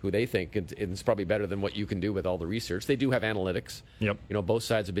who they think it's probably better than what you can do with all the research. They do have analytics. Yep. You know, both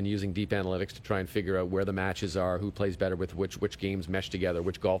sides have been using deep analytics to try and figure out where the matches are, who plays better with which games mesh together,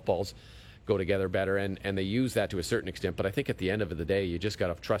 which golf balls go together better, and they use that to a certain extent. But I think at the end of the day, you just got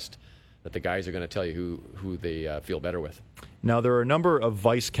to trust that the guys are going to tell you who they feel better with. Now, there are a number of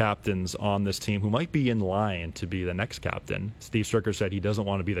vice captains on this team who might be in line to be the next captain. Steve Stricker said he doesn't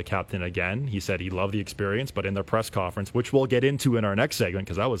want to be the captain again. He said he loved the experience, but in their press conference, which we'll get into in our next segment,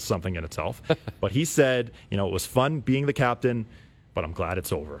 because that was something in itself, but he said, it was fun being the captain, but I'm glad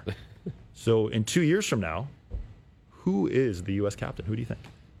it's over. So in 2 years from now, who is the U.S. captain? Who do you think?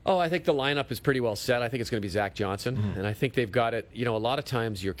 Oh, I think the lineup is pretty well set. I think it's going to be Zach Johnson. And I think they've got it, a lot of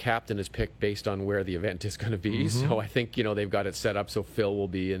times your captain is picked based on where the event is going to be. So I think, they've got it set up so Phil will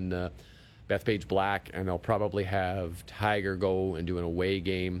be in Bethpage Black, and they'll probably have Tiger go and do an away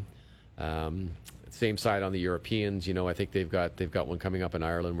game. Same side on the Europeans. I think they've got one coming up in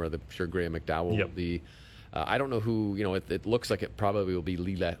Ireland where I'm sure Graham McDowell will be. I don't know who, it looks like it probably will be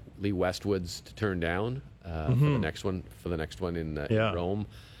Lee Westwood's to turn down for the next one in Rome.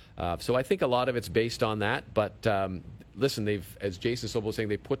 So I think a lot of it's based on that. But listen, as Jason Sobel was saying,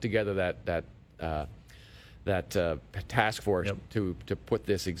 they put together that task force to put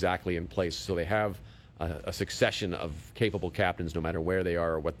this exactly in place. So they have a succession of capable captains, no matter where they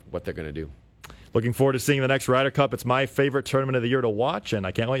are or what they're going to do. Looking forward to seeing the next Ryder Cup. It's my favorite tournament of the year to watch, and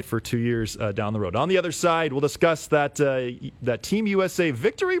I can't wait for 2 years down the road. On the other side, we'll discuss that Team USA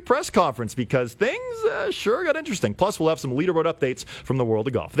victory press conference, because things sure got interesting. Plus, we'll have some leaderboard updates from the world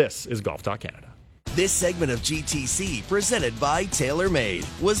of golf. This is Golf Talk Canada. This segment of GTC, presented by TaylorMade,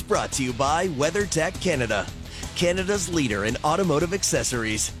 was brought to you by WeatherTech Canada, Canada's leader in automotive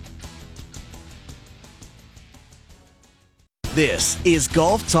accessories. This is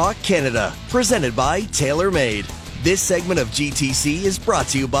Golf Talk Canada, presented by TaylorMade. This segment of GTC is brought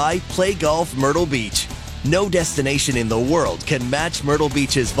to you by Play Golf Myrtle Beach. No destination in the world can match Myrtle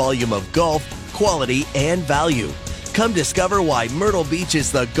Beach's volume of golf, quality, and value. Come discover why Myrtle Beach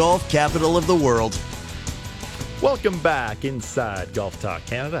is the golf capital of the world. Welcome back inside Golf Talk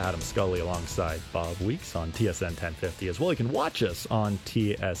Canada. Adam Scully alongside Bob Weeks on TSN 1050 as well. You can watch us on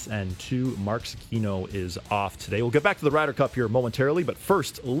TSN2. Mark Sakino is off today. We'll get back to the Ryder Cup here momentarily, but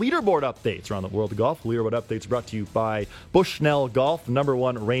first, leaderboard updates around the world of golf. Leaderboard updates brought to you by Bushnell Golf, the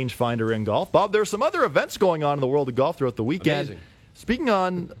 #1 rangefinder in golf. Bob, there are some other events going on in the world of golf throughout the weekend. Amazing. Speaking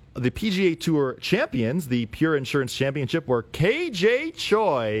on the PGA Tour champions, the Pure Insurance Championship, where KJ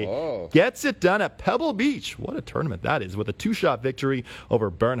Choi gets it done at Pebble Beach. What a tournament that is, with a 2-shot victory over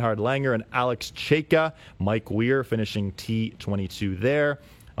Bernhard Langer and Alex Chayka. Mike Weir finishing T22 there.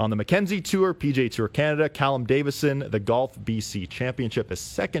 On the Mackenzie Tour, PGA Tour Canada, Callum Davison, the Golf BC Championship, his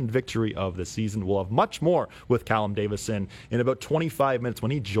second victory of the season. We'll have much more with Callum Davison in about 25 minutes when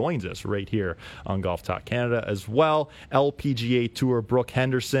he joins us right here on Golf Talk Canada as well. LPGA Tour, Brooke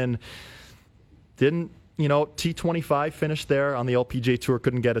Henderson didn't, T25 finished there on the LPGA Tour,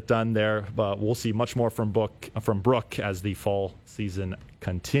 couldn't get it done there, but we'll see much more from Brooke as the fall season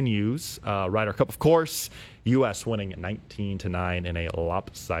continues. Ryder Cup, of course, U.S. winning 19-9 in a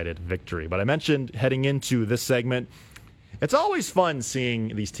lopsided victory. But I mentioned heading into this segment, it's always fun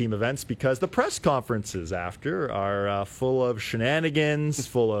seeing these team events because the press conferences after are full of shenanigans,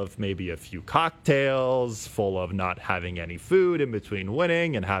 full of maybe a few cocktails, full of not having any food in between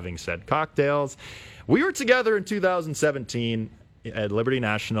winning and having said cocktails. We were together in 2017 at Liberty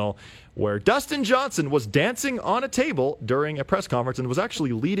National, where Dustin Johnson was dancing on a table during a press conference and was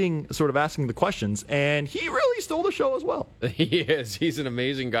actually leading, sort of asking the questions, and he really stole the show as well. He is. He's an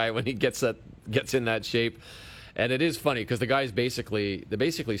amazing guy when he gets in that shape. And it is funny because the guys basically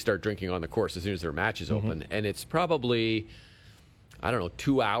start drinking on the course as soon as their match is open, and it's probably,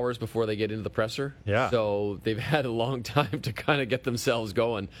 2 hours before they get into the presser. Yeah. So they've had a long time to kind of get themselves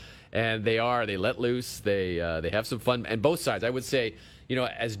going. And they let loose, they have some fun. And both sides, I would say,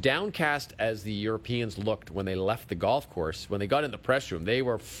 as downcast as the Europeans looked when they left the golf course, when they got in the press room, they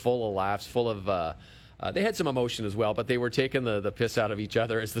were full of laughs, full of, they had some emotion as well, but they were taking the piss out of each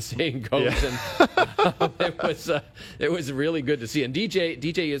other, as the saying goes. Yeah. And it was really good to see. And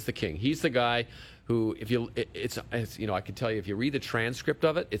DJ is the king. He's the guy who, I can tell you, if you read the transcript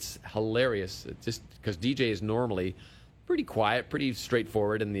of it, it's hilarious. It's just because DJ is normally pretty quiet, pretty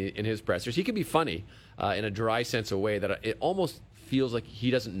straightforward in his pressers. He can be funny in a dry sense of way that it almost feels like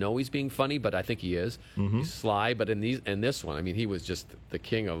he doesn't know he's being funny, but I think he is. He's sly, but in this one, he was just the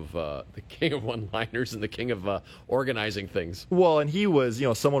king of one-liners and the king of organizing things. Well, and he was,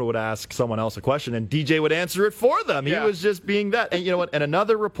 someone would ask someone else a question, and DJ would answer it for them. He was just being that. And you know what? And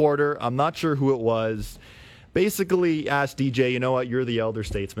another reporter, I'm not sure who it was, basically asked DJ, you're the elder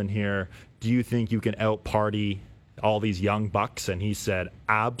statesman here. Do you think you can out-party all these young bucks? And he said,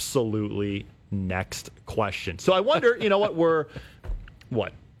 absolutely. Next question. So I wonder, we're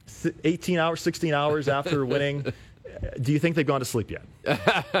 18 hours, 16 hours after winning. Do you think they've gone to sleep yet?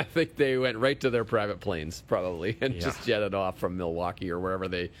 I think they went right to their private planes probably and just jetted off from Milwaukee or wherever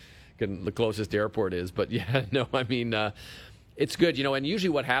the closest airport is. But it's good, and usually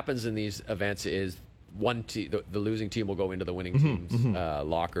what happens in these events is the losing team will go into the winning team's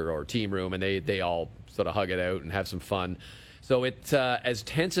locker or team room, and they all sort of hug it out and have some fun. So it's as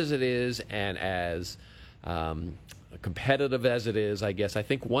tense as it is and as competitive as it is, I guess. I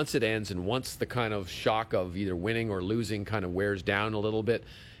think once it ends and once the kind of shock of either winning or losing kind of wears down a little bit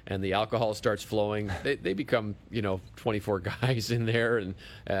and the alcohol starts flowing, they become, 24 guys in there and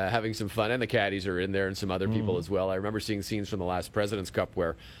having some fun. And the caddies are in there and some other people as well. I remember seeing scenes from the last President's Cup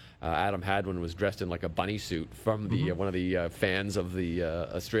where Adam Hadwin was dressed in like a bunny suit from one of the fans of the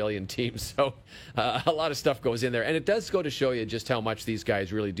Australian team. So a lot of stuff goes in there. And it does go to show you just how much these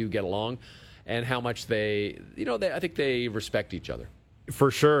guys really do get along and how much I think they respect each other. For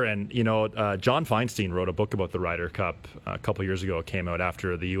sure. And, John Feinstein wrote a book about the Ryder Cup a couple years ago. It came out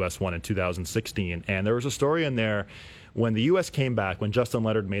after the U.S. won in 2016. And there was a story in there when the U.S. came back, when Justin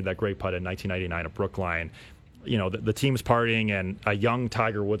Leonard made that great putt in 1999 at Brookline. The team's partying, and a young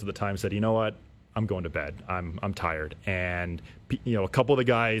Tiger Woods at the time said, "You know what? I'm going to bed. I'm tired." And a couple of the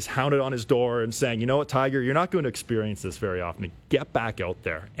guys hounded on his door and saying, "You know what, Tiger? You're not going to experience this very often. Get back out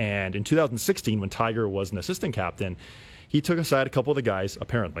there." And in 2016, when Tiger was an assistant captain, he took aside a couple of the guys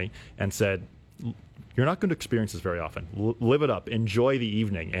apparently and said, "You're not going to experience this very often. Live it up. Enjoy the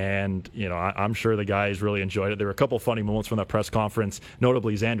evening." And, I'm sure the guys really enjoyed it. There were a couple of funny moments from that press conference,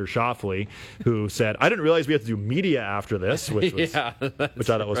 notably Xander Schauffele, who said, "I didn't realize we had to do media after this," which was, which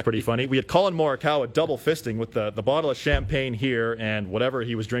I thought was pretty funny. We had Colin Morikawa double fisting with the bottle of champagne here and whatever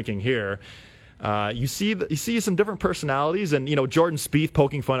he was drinking here. You see some different personalities, and Jordan Spieth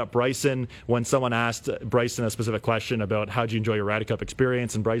poking fun at Bryson when someone asked Bryson a specific question about how'd you enjoy your Ryder Cup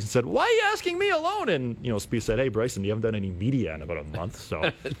experience, and Bryson said, "Why are you asking me alone?" And Spieth said, "Hey Bryson, you haven't done any media in about a month."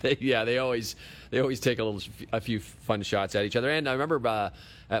 So they always take a few fun shots at each other. And I remember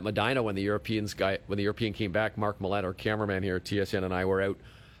at Medina when the European came back, Mark Millett, our cameraman here at TSN, and I were out.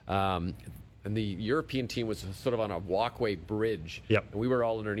 and the European team was sort of on a walkway bridge. Yep. And we were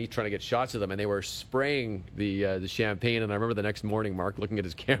all underneath trying to get shots of them, and they were spraying the champagne. And I remember the next morning, Mark looking at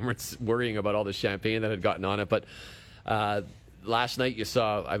his camera, worrying about all the champagne that had gotten on it. But last night you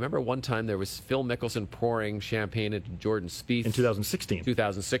saw, I remember one time there was Phil Mickelson pouring champagne into Jordan Spieth. In 2016.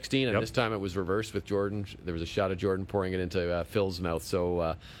 2016, and Yep. this time it was reversed with Jordan. There was a shot of Jordan pouring it into Phil's mouth.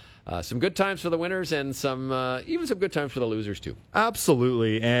 So some good times for the winners, and even some good times for the losers too.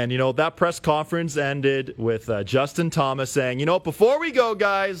 Absolutely. And, that press conference ended with Justin Thomas saying, before we go,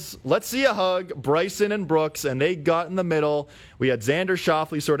 guys, let's see a hug. Bryson and Brooks, and they got in the middle. We had Xander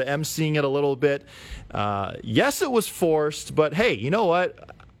Schauffele sort of emceeing it a little bit. Yes, it was forced, but hey, you know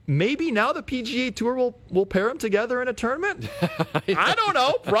what? Maybe now the PGA Tour will pair them together in a tournament? I don't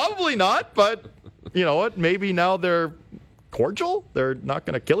know. Probably not, but you know what? Maybe now they're cordial. They're not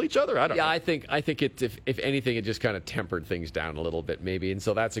going to kill each other. I don't know. I think it, if anything, it just kind of tempered things down a little bit, maybe, and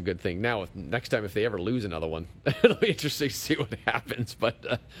so that's a good thing. Now, next time if they ever lose another one, it'll be interesting to see what happens.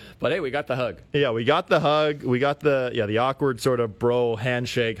 But hey, we got the hug. Yeah, we got the hug. We got the awkward sort of bro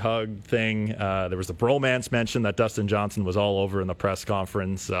handshake hug thing. There was the bromance mention that Dustin Johnson was all over in the press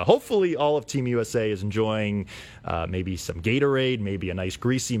conference. Hopefully, all of Team USA is enjoying maybe some Gatorade, maybe a nice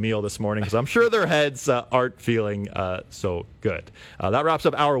greasy meal this morning, because I'm sure their heads aren't feeling so good. That wraps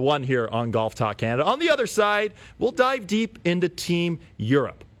up hour one here on Golf Talk Canada. On the other side, we'll dive deep into Team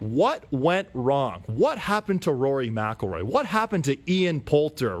Europe. What went wrong? What happened to Rory McIlroy? What happened to Ian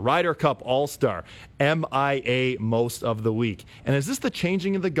Poulter, Ryder Cup All-Star, MIA most of the week? And is this the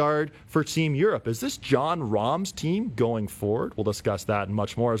changing of the guard for Team Europe? Is this Jon Rahm's team going forward? We'll discuss that and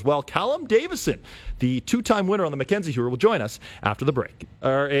much more as well. Callum Davison, the two-time winner on the Mackenzie Tour, will join us after the break.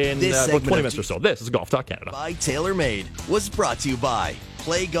 In about 20 minutes or so. This is Golf Talk Canada. By TaylorMade was brought to you by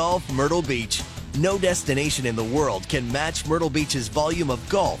Play Golf Myrtle Beach. No destination in the world can match Myrtle Beach's volume of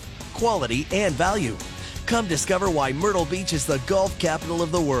golf, quality, and value. Come discover why Myrtle Beach is the golf capital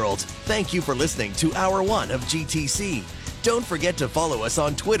of the world. Thank you for listening to Hour 1 of GTC. Don't forget to follow us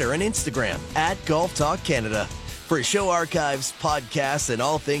on Twitter and Instagram at Golf Talk Canada. For show archives, podcasts, and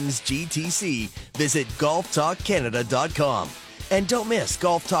all things GTC, visit golftalkcanada.com. And don't miss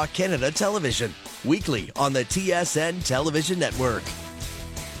Golf Talk Canada television, weekly on the TSN television network.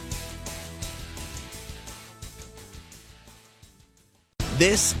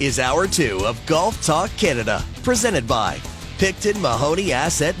 This is Hour 2 of Golf Talk Canada, presented by Picton Mahoney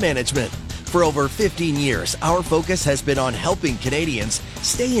Asset Management. For over 15 years, our focus has been on helping Canadians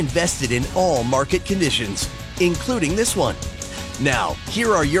stay invested in all market conditions, including this one. Now,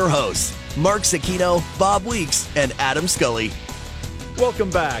 here are your hosts, Mark Zecchino, Bob Weeks, and Adam Scully. Welcome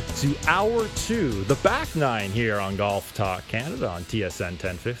back to Hour 2, the back nine here on Golf Talk Canada on TSN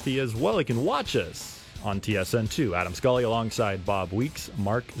 1050 as well. You can watch us on TSN 2. Adam Scully alongside Bob Weeks.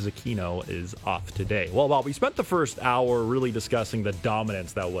 Mark Zecchino is off today. Well, Bob, we spent the first hour really discussing the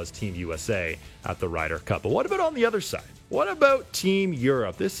dominance that was Team USA at the Ryder Cup. But what about on the other side? What about Team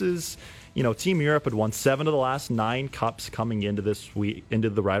Europe? This is, Team Europe had won 7 of the last 9 cups coming into this week,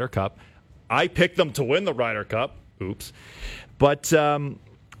 into the Ryder Cup. I picked them to win the Ryder Cup. Oops. But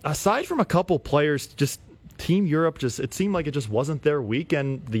aside from a couple players, just Team Europe, it seemed like it just wasn't their week,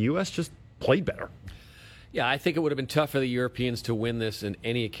 and the U.S. just played better. Yeah, I think it would have been tough for the Europeans to win this in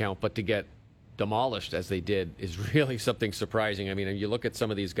any account, but to get demolished as they did is really something surprising. I mean, you look at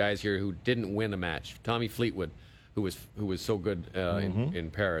some of these guys here who didn't win a match. Tommy Fleetwood, who was so good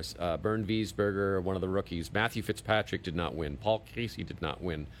in Paris. Bernd Wiesberger, one of the rookies. Matthew Fitzpatrick did not win. Paul Casey did not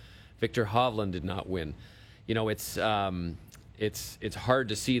win. Victor Hovland did not win. It's hard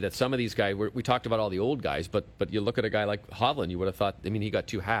to see that some of these guys, we talked about all the old guys, but you look at a guy like Hovland, you would have thought, he got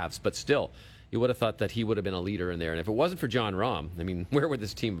 2 halves, but still, you would have thought that he would have been a leader in there. And if it wasn't for Jon Rahm, where would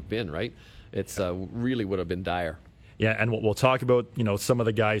this team have been, right? It's really would have been dire. Yeah, and we'll talk about, some of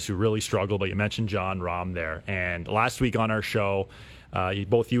the guys who really struggled, but you mentioned Jon Rahm there. And last week on our show,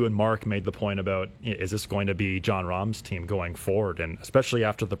 both you and Mark made the point about, is this going to be Jon Rahm's team going forward? And especially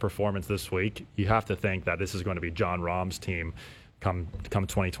after the performance this week, you have to think that this is going to be Jon Rahm's team come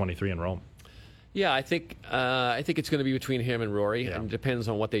 2023 in Rome. Yeah, I think it's going to be between him and Rory. Yeah. And it depends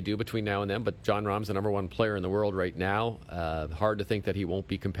on what they do between now and then. But Jon Rahm's the number 1 player in the world right now. Hard to think that he won't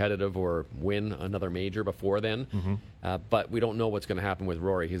be competitive or win another major before then. Mm-hmm. But we don't know what's going to happen with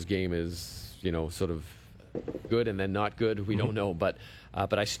Rory. His game is, sort of good and then not good. We don't know. But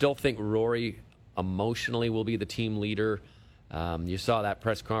I still think Rory emotionally will be the team leader. You saw that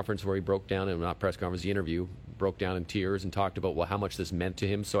press conference where he broke down, and not press conference, the interview, broke down in tears and talked about how much this meant to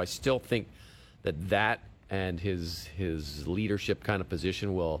him. So I still think that and his leadership kind of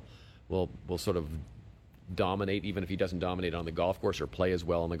position will sort of dominate, even if he doesn't dominate on the golf course or play as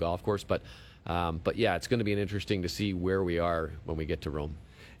well on the golf course. But But yeah, it's going to be interesting to see where we are when we get to Rome.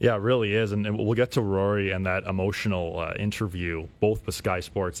 Yeah, it really is. And we'll get to Rory and that emotional interview, both with Sky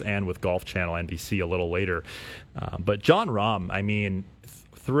Sports and with Golf Channel NBC a little later. But Jon Rahm, I mean,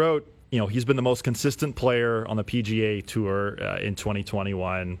 throughout, he's been the most consistent player on the PGA Tour in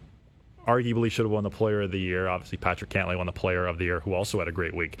 2021. Arguably should have won the Player of the Year. Obviously, Patrick Cantlay won the Player of the Year, who also had a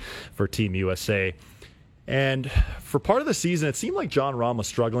great week for Team USA. And for part of the season, it seemed like Jon Rahm was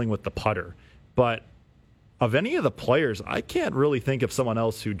struggling with the putter. But of any of the players, I can't really think of someone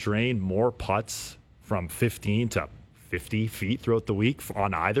else who drained more putts from 15 to 50 feet throughout the week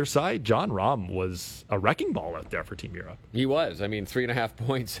on either side. Jon Rahm was a wrecking ball out there for Team Europe. He was. I mean, 3.5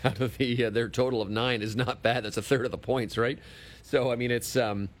 points out of their total of 9 is not bad. That's a third of the points, right? So, I mean, it's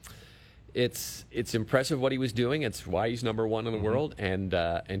impressive what he was doing. It's why he's number one in the world, and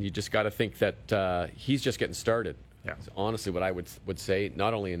you just got to think that he's just getting started. Yeah. It's honestly what I would say,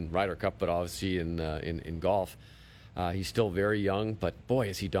 not only in Ryder Cup, but obviously in golf. He's still very young, but boy,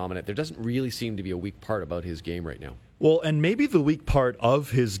 is he dominant. There doesn't really seem to be a weak part about his game right now. Well, and maybe the weak part of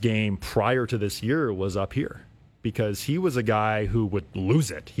his game prior to this year was up here, because he was a guy who would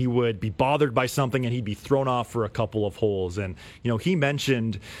lose it. He would be bothered by something and he'd be thrown off for a couple of holes. And, he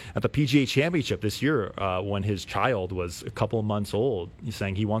mentioned at the PGA Championship this year when his child was a couple of months old, he's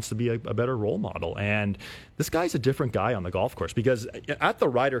saying he wants to be a better role model. And this guy's a different guy on the golf course, because at the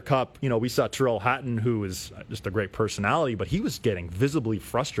Ryder Cup, we saw Tyrrell Hatton, who is just a great personality, but he was getting visibly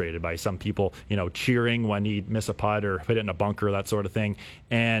frustrated by some people, cheering when he'd miss a putt or hit it in a bunker, that sort of thing.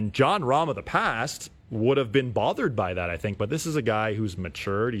 And Jon Rahm of the past would have been bothered by that, I think. But this is a guy who's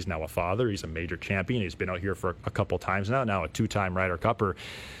matured. He's now a father. He's a major champion. He's been out here for a couple times now a two-time Ryder Cupper.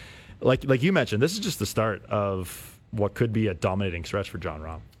 Like you mentioned, this is just the start of what could be a dominating stretch for Jon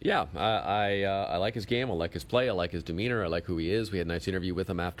Rahm. Yeah, I like his game. I like his play. I like his demeanor. I like who he is. We had a nice interview with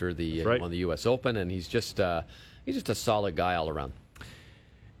him after on the U.S. Open, and he's just a solid guy all around.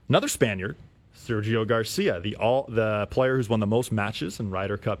 Another Spaniard, Sergio Garcia, the player who's won the most matches in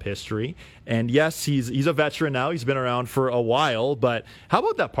Ryder Cup history. And yes, he's a veteran now. He's been around for a while. But how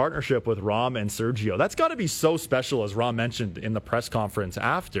about that partnership with Rahm and Sergio? That's got to be so special, as Rahm mentioned in the press conference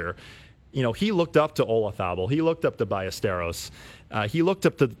after. He looked up to Olazabal. He looked up to Ballesteros. He looked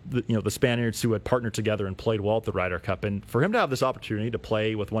up to the Spaniards who had partnered together and played well at the Ryder Cup. And for him to have this opportunity to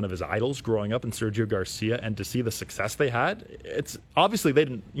play with one of his idols growing up in Sergio Garcia and to see the success they had, it's obviously they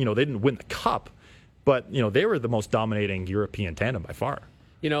didn't win the cup, but they were the most dominating European tandem by far.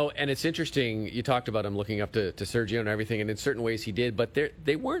 And it's interesting. You talked about him looking up to Sergio and everything, and in certain ways he did. But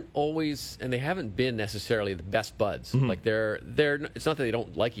they weren't always, and they haven't been necessarily the best buds. Mm-hmm. Like they're. It's not that they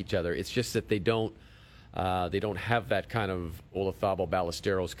don't like each other. It's just that they don't have that kind of Olazabal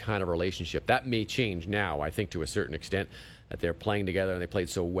Ballesteros kind of relationship. That may change now, I think, to a certain extent, that they're playing together and they played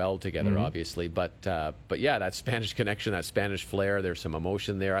so well together, mm-hmm. obviously. But yeah, that Spanish connection, that Spanish flair. There's some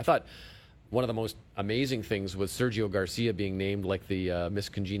emotion there. I thought one of the most amazing things was Sergio Garcia being named like the Miss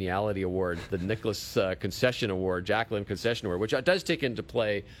Congeniality Award, the Nicholas Concession Award, Jacqueline Concession Award, which does take into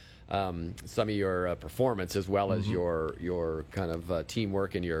play some of your performance as well as your kind of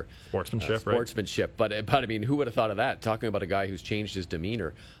teamwork and your sportsmanship. Right? But I mean, who would have thought of that? Talking about a guy who's changed his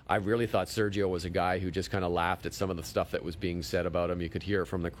demeanor. I really thought Sergio was a guy who just kind of laughed at some of the stuff that was being said about him. You could hear it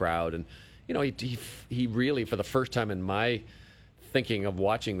from the crowd, and he really, for the first time in my thinking of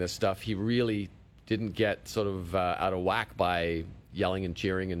watching this stuff, he really didn't get sort of out of whack by yelling and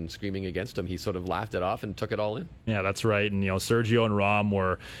cheering and screaming against him. He sort of laughed it off and took it all in. Yeah, that's right. And Sergio and Rahm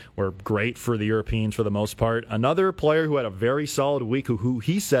were great for the Europeans for the most part. Another player who had a very solid week, who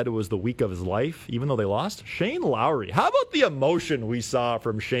he said it was the week of his life, even though they lost, Shane Lowry. How about the emotion we saw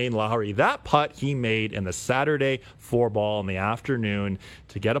from Shane Lowry? That putt he made in the Saturday 4-ball in the afternoon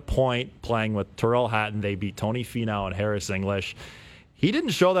to get a point playing with Tyrrell Hatton. They beat Tony Finau and Harris English. He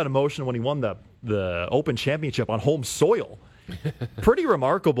didn't show that emotion when he won the Open Championship on home soil. Pretty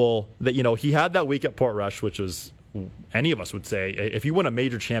remarkable that, he had that week at Portrush, which was, any of us would say, if you win a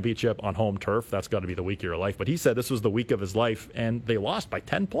major championship on home turf, that's got to be the week of your life. But he said this was the week of his life, and they lost by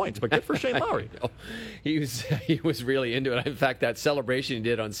 10 points. But good for Shane Lowry. He was really into it. In fact, that celebration he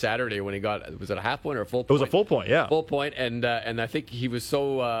did on Saturday when he got, was it a half point or a full point? It was a full point, yeah. Full point, and I think he was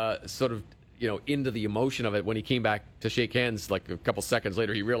so sort of, into the emotion of it when he came back to shake hands. Like a couple seconds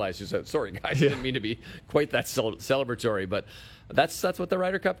later, he realized, he said, "Sorry, guys, I didn't mean to be quite that celebratory." But that's what the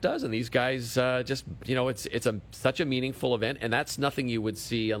Ryder Cup does, and these guys just, it's such a meaningful event, and that's nothing you would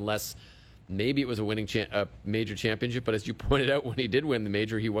see unless maybe it was a winning major championship. But as you pointed out, when he did win the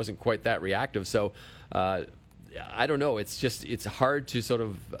major, he wasn't quite that reactive. So I don't know. It's hard to sort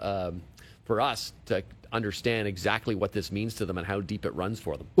of. for us to understand exactly what this means to them and how deep it runs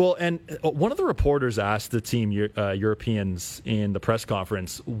for them. Well, and one of the reporters asked the team Europeans in the press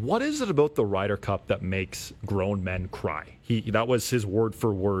conference, what is it about the Ryder Cup that makes grown men cry? That was his word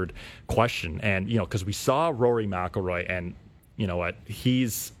for word question. And, because we saw Rory McIlroy, and you know what,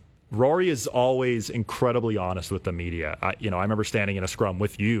 Rory is always incredibly honest with the media. I remember standing in a scrum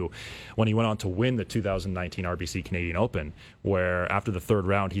with you when he went on to win the 2019 RBC Canadian Open, where after the third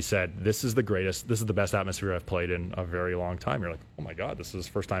round, he said, this is the best atmosphere I've played in a very long time. You're like, oh my God, this is his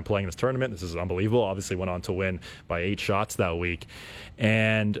first time playing this tournament. This is unbelievable. Obviously went on to win by 8 shots that week.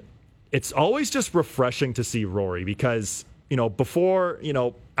 And it's always just refreshing to see Rory because,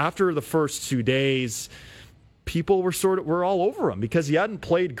 after the first 2 days, people were all over him because he hadn't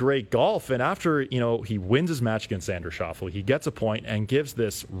played great golf. And after, he wins his match against Xander Schauffele, he gets a point and gives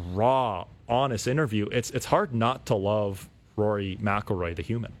this raw, honest interview. It's hard not to love Rory McIlroy, the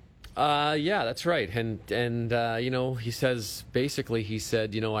human. Yeah, that's right. And he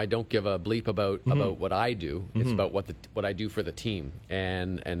said, I don't give a bleep about what I do. It's about what I do for the team.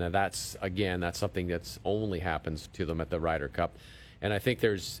 And that's something that's only happens to them at the Ryder Cup. And I think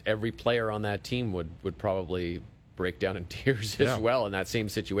every player on that team would probably break down in tears as well in that same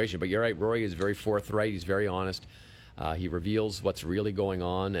situation. But you're right, Rory is very forthright. He's very honest. He reveals what's really going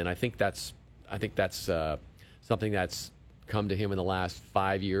on, and I think that's something that's come to him in the last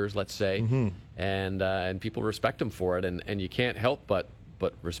 5 years, let's say, and people respect him for it, and you can't help but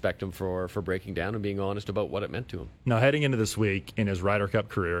respect him for breaking down and being honest about what it meant to him. Now, heading into this week in his Ryder Cup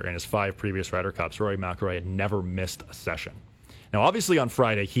career and his 5 previous Ryder Cups, Rory McIlroy had never missed a session. Now, obviously, on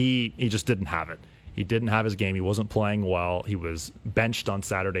Friday, he just didn't have it. He didn't have his game. He wasn't playing well. He was benched on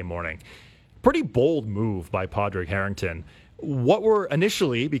Saturday morning. Pretty bold move by Padraig Harrington. What were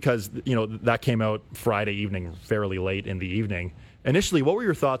initially, because that came out Friday evening, fairly late in the evening. Initially, what were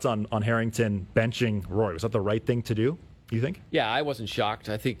your thoughts on Harrington benching Rory? Was that the right thing to do, you think? Yeah, I wasn't shocked.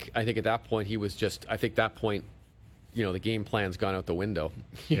 I think at that point he was just. I think that point, the game plan's gone out the window.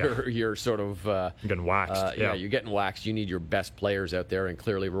 You're sort of getting waxed. You're getting waxed. You need your best players out there, and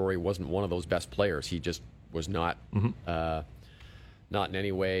clearly Rory wasn't one of those best players. He just was not in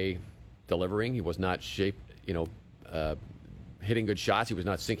any way delivering. He was not hitting good shots. He was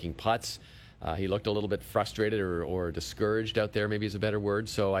not sinking putts. He looked a little bit frustrated or discouraged out there, maybe is a better word.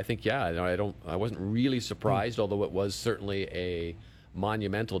 So I think, I wasn't really surprised, although it was certainly a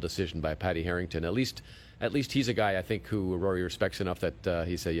monumental decision by Paddy Harrington. At least he's a guy, I think, who Rory respects enough that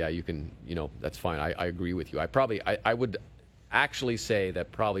he said, you can, that's fine. I agree with you. I would actually say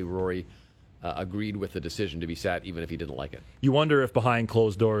that probably Rory agreed with the decision to be sat, even if he didn't like it. You wonder if behind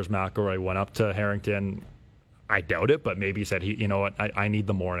closed doors, McIlroy went up to Harrington. I doubt it, but maybe he said, I need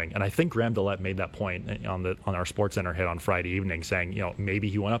the morning. And I think Graham Dillette made that point on our SportsCenter hit on Friday evening, saying, maybe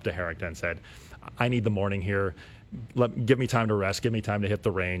he went up to Harrington and said, I need the morning here. Give me time to rest. Give me time to hit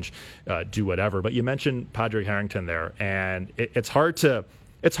the range, do whatever. But you mentioned Padraig Harrington there, and it's hard to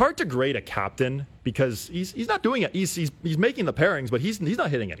grade a captain because he's not doing it. He's making the pairings, but he's not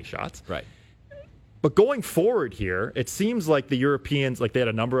hitting any shots. Right. But going forward here, it seems like the Europeans, they had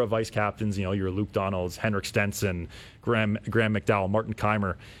a number of vice captains. Your Luke Donalds, Henrik Stenson, Graham McDowell, Martin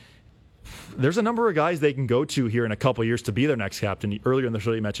Keimer. There's a number of guys they can go to here in a couple of years to be their next captain. Earlier in the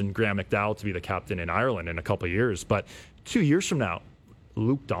show, you mentioned Graham McDowell to be the captain in Ireland in a couple of years. But 2 years from now,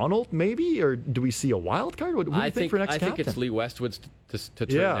 Luke Donald maybe? Or do we see a wild card? What do you think for next captain? I think it's Lee Westwood to turn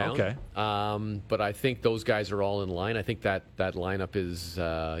down. Okay. But I think those guys are all in line. I think that lineup is,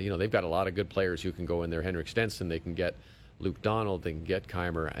 they've got a lot of good players who can go in there. Henrik Stenson, they can get Luke Donald, they can get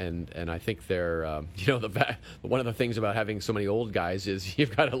Keimer, and I think they're, one of the things about having so many old guys is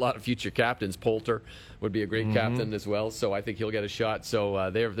you've got a lot of future captains. Poulter would be a great captain as well, so I think he'll get a shot.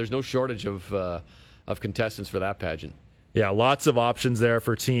 So there's no shortage of contestants for that pageant. Yeah, lots of options there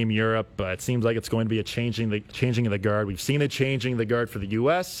for Team Europe. It seems like it's going to be a changing of the guard. We've seen it changing the guard for the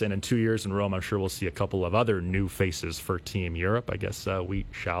U.S., and in 2 years in Rome, I'm sure we'll see a couple of other new faces for Team Europe. I guess we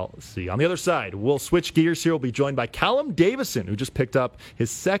shall see. On the other side, we'll switch gears here. We'll be joined by Callum Davison, who just picked up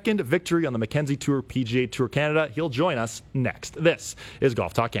his second victory on the Mackenzie Tour PGA Tour Canada. He'll join us next. This is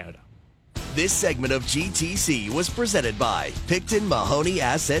Golf Talk Canada. This segment of GTC was presented by Picton Mahoney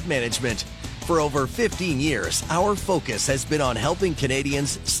Asset Management. For over 15 years, our focus has been on helping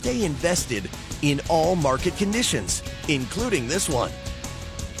Canadians stay invested in all market conditions, including this one.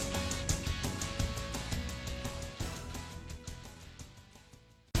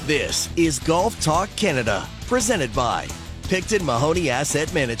 This is Golf Talk Canada, presented by Picton Mahoney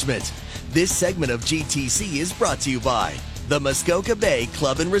Asset Management. This segment of GTC is brought to you by the Muskoka Bay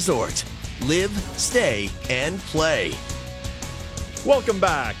Club and Resort. Live, stay, and play. Welcome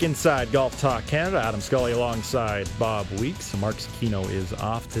back inside Golf Talk Canada. Adam Scully alongside Bob Weeks. Mark Sakino is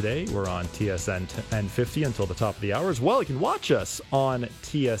off today. We're on TSN 1050 until the top of the hour as well. You can watch us on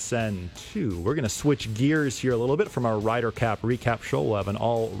TSN2. We're going to switch gears here a little bit from our Ryder Cup recap show. We'll have an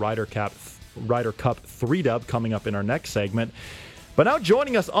all Ryder Cup 3-dub coming up in our next segment. But now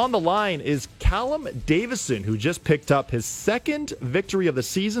joining us on the line is Callum Davisson, who just picked up his second victory of the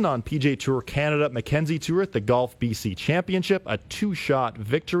season on PGA Tour Canada Mackenzie Tour at the Golf BC Championship, a 2-shot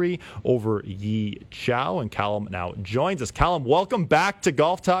victory over Yi Chow. And Callum now joins us. Callum, welcome back to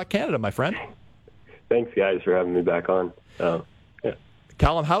Golf Talk Canada, my friend. Thanks, guys, for having me back on. Yeah.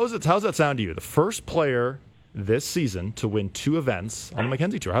 Callum, how's that sound to you? The first player this season to win 2 events on the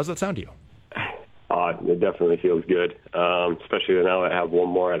Mackenzie Tour. How's that sound to you? It definitely feels good, especially now I have one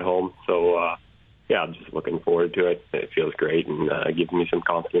more at home. So, I'm just looking forward to it. It feels great and gives me some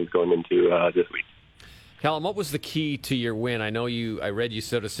confidence going into this week. Callum, what was the key to your win? I read you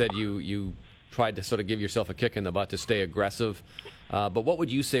sort of said you tried to sort of give yourself a kick in the butt to stay aggressive. But what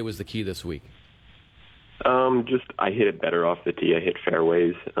would you say was the key this week? I hit it better off the tee. I hit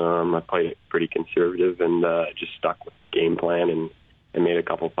fairways. I played it pretty conservative and just stuck with the game plan and made a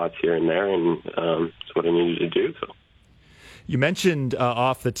couple putts here and there, and that's what I needed to do. So, you mentioned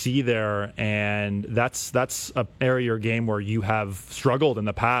off the tee there, and that's an area of your game where you have struggled in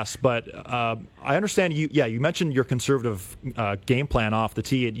the past. But I understand you mentioned your conservative game plan off the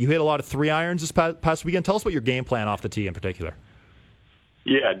tee. You hit a lot of 3-irons this past weekend. Tell us about your game plan off the tee in particular.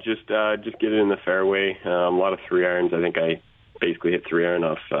 Yeah, just get it in the fairway. A lot of 3-irons. I think I basically hit 3-iron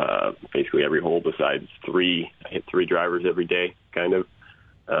off basically every hole besides 3. I hit 3 drivers every day, kind of,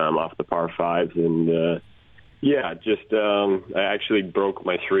 off the par 5s. And, I actually broke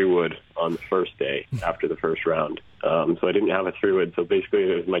my 3-wood on the first day after the first round. So I didn't have a 3-wood. So basically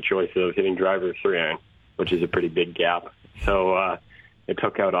it was my choice of hitting driver or 3-iron, which is a pretty big gap. So it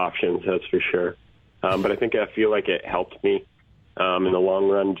took out options, that's for sure. But I feel like it helped me in the long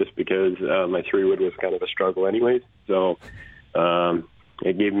run just because my 3-wood was kind of a struggle anyways. So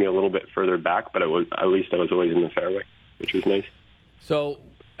it gave me a little bit further back, but at least I was always in the fairway, which was nice. So,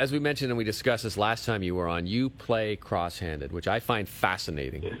 as we mentioned and we discussed this last time you were on, you play cross-handed, which I find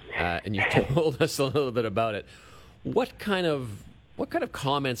fascinating, and you told us a little bit about it. What kind of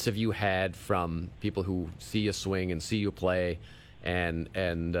comments have you had from people who see you swing and see you play, and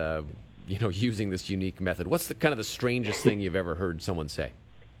using this unique method? What's the strangest thing you've ever heard someone say?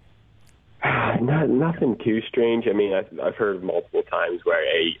 Nothing too strange. I mean, I've heard multiple times where,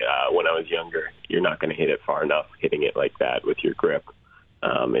 when I was younger, you're not going to hit it far enough, hitting it like that with your grip.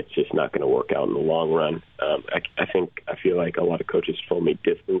 It's just not going to work out in the long run. I feel like a lot of coaches told me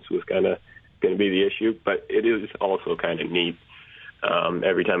distance was kind of going to be the issue, but it is also kind of neat.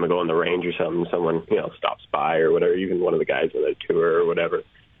 Every time I go on the range or something, someone, stops by or whatever, even one of the guys on the tour or whatever,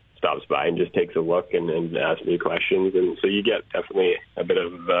 stops by and just takes a look and asks me questions. And so you get definitely a bit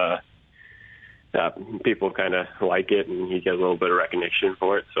of people kind of like it, and you get a little bit of recognition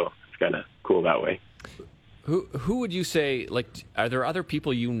for it. So it's kind of cool that way. Who would you say, are there other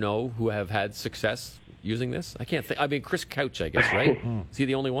people who have had success using this? I can't think. I mean, Chris Couch, I guess, right? Is he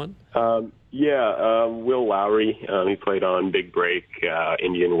the only one? Will Lowry. He played on Big Break,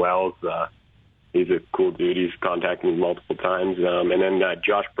 Indian Wells. He's a cool dude. He's contacted me multiple times. And then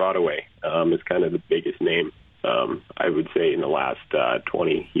Josh Broadway is kind of the biggest name, I would say, in the last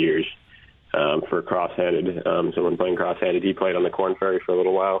 20 years. For cross-handed, someone playing cross-handed. He played on the Corn Ferry for a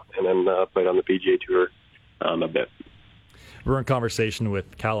little while, and then played on the PGA Tour a bit. We're in conversation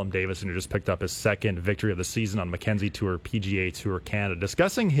with Callum Davisson, who just picked up his second victory of the season on Mackenzie Tour, PGA Tour Canada,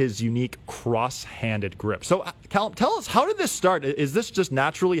 discussing his unique cross-handed grip. So, Callum, tell us, how did this start? Is this just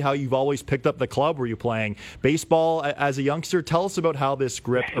naturally how you've always picked up the club? Were you playing baseball as a youngster? Tell us about how this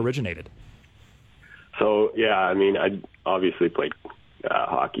grip originated. So, I obviously played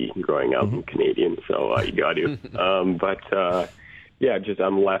hockey growing up. I'm Canadian, so you got to.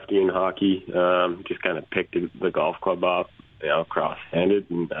 I'm lefty in hockey. Just kind of picked the golf club up, cross-handed,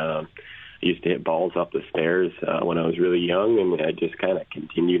 and I used to hit balls up the stairs when I was really young, and I just kind of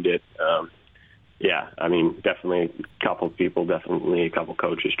continued it. Definitely a couple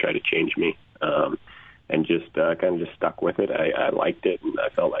coaches tried to change me, and just kind of just stuck with it. I liked it, and I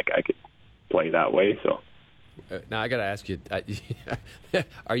felt like I could play that way, so. Now I got to ask you: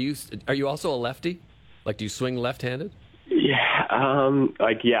 are you also a lefty? Do you swing left-handed?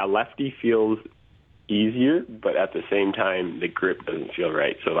 Yeah, lefty feels easier, but at the same time, the grip doesn't feel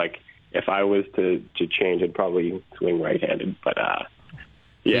right. So, if I was to change, I'd probably swing right-handed. But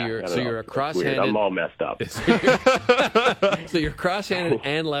you're a cross-handed. I'm all messed up. So you're cross-handed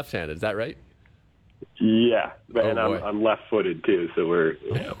and left-handed. Is that right? Yeah, and boy. I'm left-footed too, so we're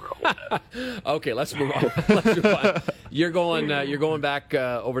holding that. Okay, let's move on. Let's move on. You're going back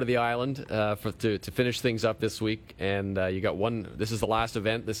over to the island to finish things up this week, and you got one. This is the last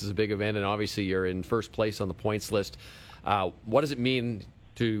event. This is a big event, and obviously you're in first place on the points list. What does it mean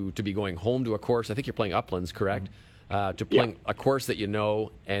to be going home to a course? I think you're playing Uplands, correct? To playing a course that you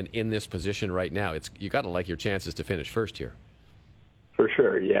know, and in this position right now, you got to like your chances to finish first here. For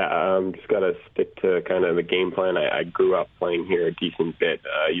sure, yeah. Just got to stick to kind of the game plan. I grew up playing here a decent bit.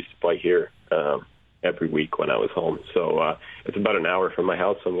 I used to play here every week when I was home. So it's about an hour from my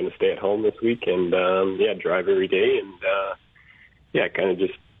house, so I'm going to stay at home this week and, drive every day. And, kind of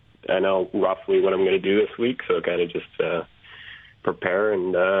just, I know roughly what I'm going to do this week, so kind of just prepare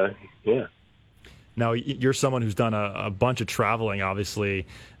and, Now, you're someone who's done a bunch of traveling, obviously,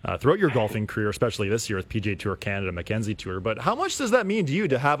 throughout your golfing career, especially this year with PGA Tour Canada, Mackenzie Tour. But how much does that mean to you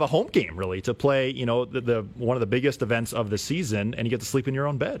to have a home game, really, to play, the one of the biggest events of the season, and you get to sleep in your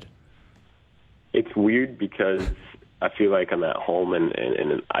own bed? It's weird because I feel like I'm at home,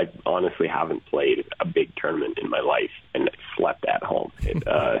 and I honestly haven't played a big tournament in my life and slept at home. It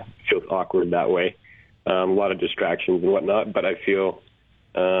feels awkward that way. A lot of distractions and whatnot, but I feel...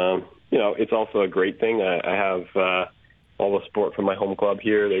 it's also a great thing. I have all the support from my home club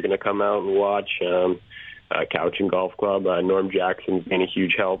here. They're going to come out and watch. Couch and Golf Club. Norm Jackson's been a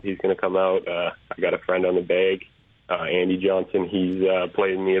huge help. He's going to come out. I got a friend on the bag, Andy Johnson. He's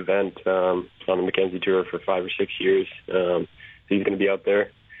played in the event on the Mackenzie Tour for 5 or 6 years. So he's going to be out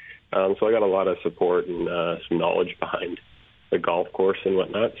there. So I got a lot of support and some knowledge behind the golf course and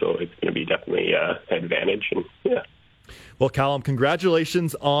whatnot. So it's going to be definitely an advantage. And yeah. Well, Callum,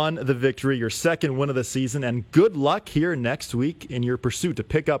 congratulations on the victory, your second win of the season, and good luck here next week in your pursuit to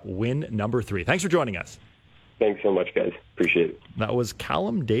pick up win number 3. Thanks for joining us. Thanks so much, guys. Appreciate it. That was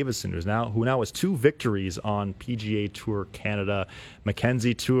Callum Davison, who now has 2 victories on PGA Tour Canada,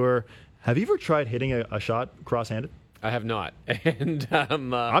 Mackenzie Tour. Have you ever tried hitting a shot cross-handed? I have not, and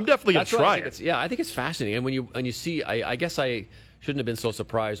I'm definitely going to try it. I think it's fascinating, and when you see, I guess I shouldn't have been so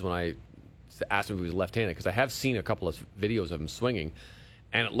surprised when I asked him if he was left-handed, because I have seen a couple of videos of him swinging,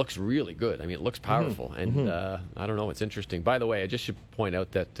 and it looks really good. I mean, it looks powerful, and I don't know, it's interesting. By the way, I just should point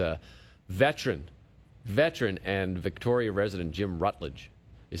out that veteran and Victoria resident Jim Rutledge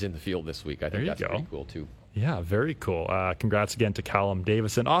is in the field this week. I think that's pretty cool too. Yeah, very cool. Congrats again to Callum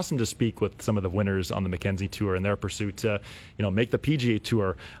Davison. Awesome to speak with some of the winners on the Mackenzie Tour and their pursuit to, make the PGA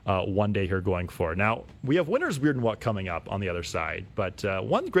Tour one day here going forward. Now, we have winners, weird, and what coming up on the other side. But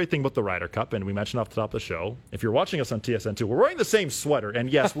one great thing about the Ryder Cup, and we mentioned off the top of the show, if you're watching us on TSN2, we're wearing the same sweater.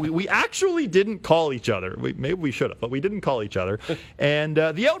 And yes, we actually didn't call each other. Maybe we should have, but we didn't call each other. And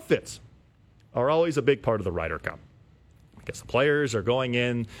the outfits are always a big part of the Ryder Cup. I guess the players are going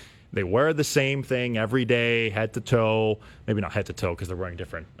in. They wear the same thing every day, head to toe. Maybe not head to toe because they're wearing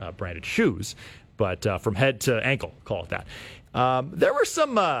different branded shoes, but from head to ankle, call it that. There were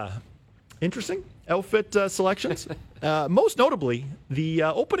some interesting outfit selections, most notably the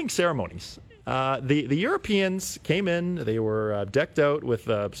opening ceremonies. The Europeans came in. They were decked out with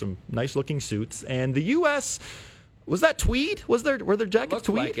some nice-looking suits, and the U.S., was that tweed? Were their jackets Looked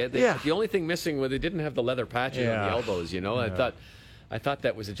tweed? Like it. Yeah. The only thing missing was they didn't have the leather patches on the elbows. Yeah. I thought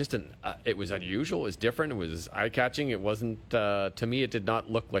that was just it was unusual. It was different. It was eye-catching. It wasn't to me. It did not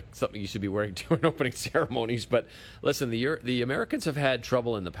look like something you should be wearing to an opening ceremonies. But listen, the Americans have had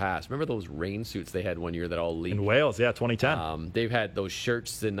trouble in the past. Remember those rain suits they had one year that all leaked? In Wales, 2010. They've had those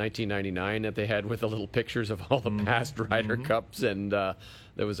shirts in 1999 that they had with the little pictures of all the past Ryder Cups, and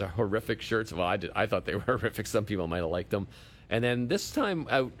there was a horrific shirts. Well, I thought they were horrific. Some people might have liked them. And then this time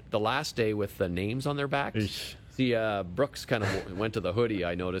out, the last day with the names on their backs. Eesh. See, Brooks kind of went to the hoodie,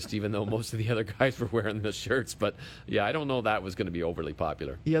 I noticed, even though most of the other guys were wearing the shirts. But, yeah, I don't know that was going to be overly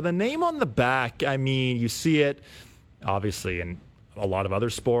popular. Yeah, the name on the back, I mean, you see it, obviously, in a lot of other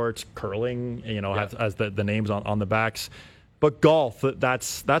sports. Curling, has the names on the backs. But golf,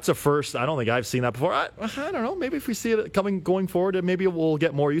 that's a first. I don't think I've seen that before. I don't know. Maybe if we see it going forward, maybe we'll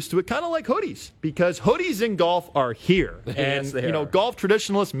get more used to it. Kind of like hoodies, because hoodies in golf are here. And, yes, they are. Golf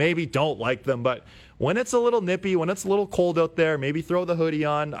traditionalists maybe don't like them, but when it's a little nippy, when it's a little cold out there, maybe throw the hoodie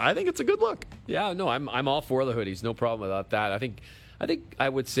on. I think it's a good look. Yeah, no, I'm all for the hoodies. No problem about that. I think I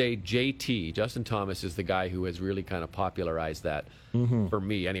would say JT, Justin Thomas, is the guy who has really kind of popularized that for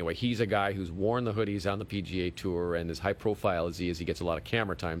me. Anyway, he's a guy who's worn the hoodies on the PGA Tour, and as high profile as he is, he gets a lot of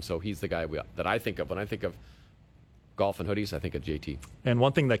camera time. So he's the guy that I think of when I think of golf and hoodies. I think of JT. And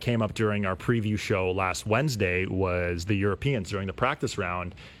one thing that came up during our preview show last Wednesday was the Europeans during the practice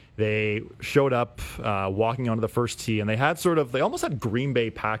round. They showed up walking onto the first tee, and they almost had Green Bay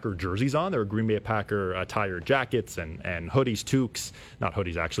Packer jerseys on. They were Green Bay Packer attire jackets and hoodies, toques, not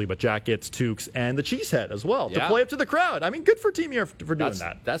hoodies actually, but jackets, toques, and the cheese head as well to play up to the crowd. I mean, good for Team Air for doing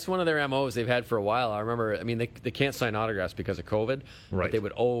that. That's one of their MOs they've had for a while. I remember, they can't sign autographs because of COVID, but they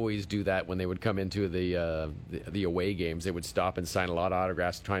would always do that when they would come into the away games. They would stop and sign a lot of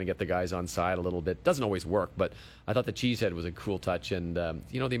autographs, trying to get the guys on side a little bit. Doesn't always work, but I thought the cheesehead was a cool touch, and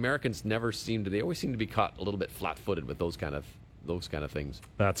the Americans they always seem to be caught a little bit flat-footed with those kind of things.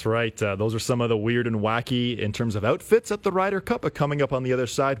 That's right. Those are some of the weird and wacky in terms of outfits at the Ryder Cup. But coming up on the other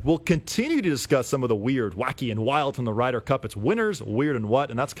side, we'll continue to discuss some of the weird, wacky, and wild from the Ryder Cup. It's winners, weird, and what,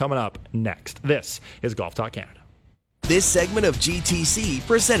 and that's coming up next. This is Golf Talk Canada. This segment of GTC,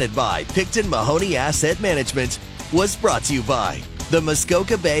 presented by Picton Mahoney Asset Management, was brought to you by the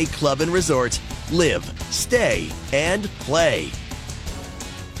Muskoka Bay Club and Resort. Live, stay, and play.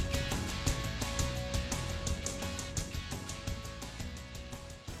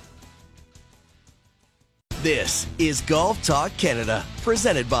 This is Golf Talk Canada,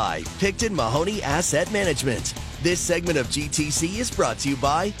 presented by Picton Mahoney Asset Management. This segment of GTC is brought to you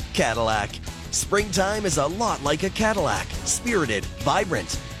by Cadillac. Springtime is a lot like a Cadillac, spirited,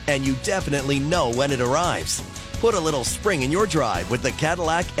 vibrant, and you definitely know when it arrives. Put a little spring in your drive with the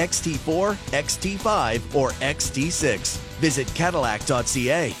Cadillac XT4, XT5, or XT6. Visit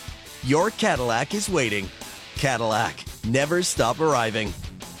Cadillac.ca. Your Cadillac is waiting. Cadillac, never stop arriving.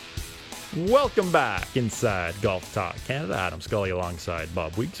 Welcome back inside Golf Talk Canada. Adam Scully alongside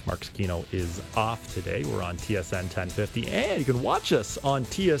Bob Weeks. Mark Scachino is off today. We're on TSN 1050, and you can watch us on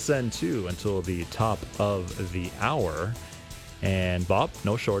TSN 2 until the top of the hour. And Bob,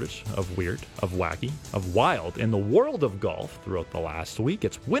 no shortage of weird, of wacky, of wild in the world of golf throughout the last week.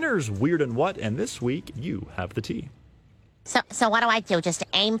 It's winners, weird, and what, and this week you have the tee. So what do I do? Just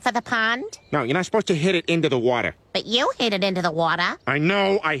aim for the pond? No, you're not supposed to hit it into the water. But you hit it into the water. I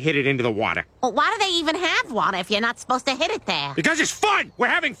know I hit it into the water. Well, why do they even have water if you're not supposed to hit it there? Because it's fun! We're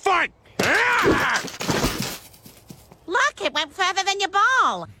having fun! Ah! Look, it went further than your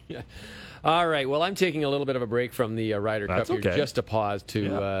ball. Yeah. All right. Well, I'm taking a little bit of a break from the Ryder Cup here, just to pause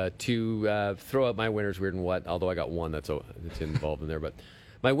to throw out my winners, weird and what. Although I got one that's involved in there, but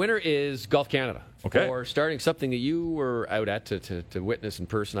my winner is Golf Canada for starting something that you were out at to witness in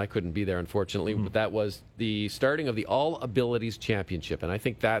person. I couldn't be there, unfortunately, but that was the starting of the All Abilities Championship, and I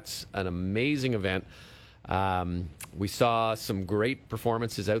think that's an amazing event. We saw some great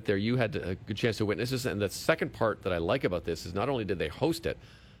performances out there. You had a good chance to witness this, and the second part that I like about this is not only did they host it,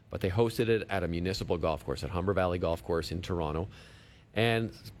 but they hosted it at a municipal golf course, at Humber Valley Golf Course in Toronto.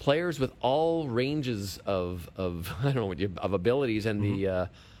 And players with all ranges of I don't know of abilities, and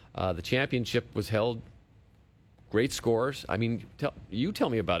the championship was held. Great scores. I mean, tell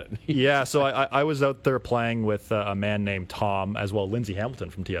me about it. Yeah, so I was out there playing with a man named Tom, as well. Lindsay Hamilton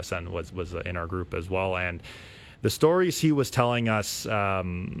from TSN was in our group as well, and the stories he was telling us,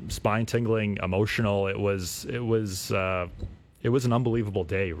 spine-tingling, emotional. It was an unbelievable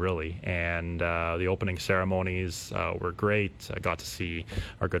day, really, and the opening ceremonies were great. I got to see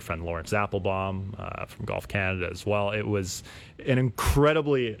our good friend Lawrence Applebaum from Golf Canada as well. It was an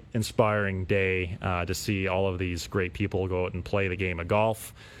incredibly inspiring day to see all of these great people go out and play the game of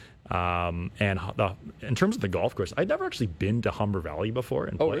golf. And in terms of the golf course, I'd never actually been to Humber Valley before.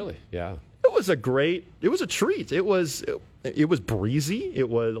 And played. Really? Yeah. It was a treat. It was breezy. It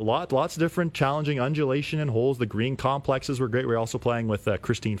was lots of different challenging undulation and holes. The green complexes were great. We were also playing with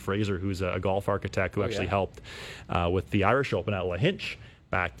Christine Fraser, who's a golf architect who actually helped with the Irish Open at Lahinch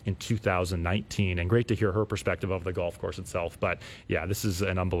back in 2019. And great to hear her perspective of the golf course itself. But yeah, this is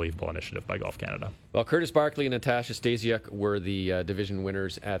an unbelievable initiative by Golf Canada. Well, Curtis Barkley and Natasha Stasiuk were the division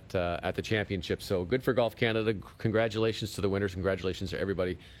winners at the championship. So good for Golf Canada. Congratulations to the winners. Congratulations to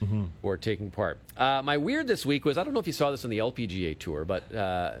everybody who are taking part. My weird this week was, I don't know if you saw this on the LPGA Tour, but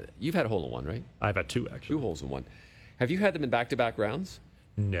you've had a hole-in-one, right? I've had two, actually. 2 holes in one. Have you had them in back-to-back rounds?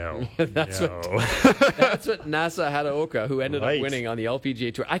 No. That's what Nasa Hadaoka, who ended up winning on the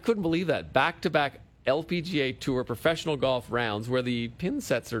LPGA Tour. I couldn't believe that. Back-to-back LPGA Tour professional golf rounds where the pin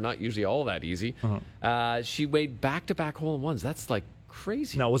sets are not usually all that easy. She made back-to-back hole-in-ones. That's like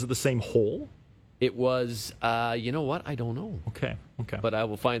crazy. Now, was it the same hole? It was, you know what? I don't know. Okay. But I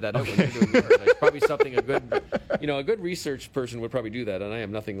will find that out when you're doing yours. It's probably something a good research person would probably do that, and I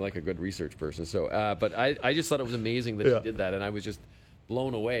am nothing like a good research person. So, but I just thought it was amazing that she did that, and I was just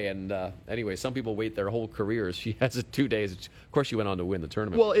blown away. And anyway, some people wait their whole careers. She has it 2 days. Of course, she went on to win the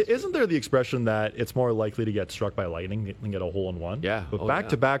tournament. Well, isn't there the expression that it's more likely to get struck by lightning than get a hole-in-one? Yeah. But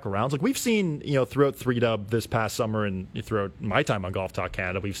back-to-back rounds, like we've seen, throughout 3Dub this past summer and throughout my time on Golf Talk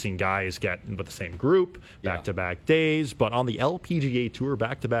Canada, we've seen guys get with the same group, back-to-back days. But on the LPGA Tour,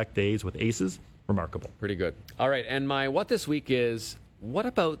 back-to-back days with aces, remarkable. Pretty good. All right, and my what this week is, what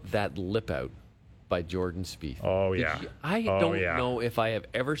about that lip out by Jordan Spieth? Oh, yeah. I don't know if I have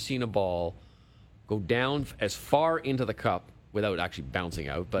ever seen a ball go down as far into the cup without actually bouncing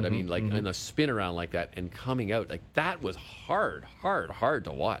out. But I mean, like in a spin around like that and coming out, like that was hard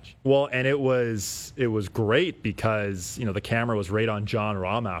to watch. Well, and it was great because the camera was right on Jon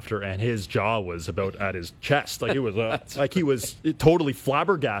Rahm after, and his jaw was about at his chest. Like it was like he was totally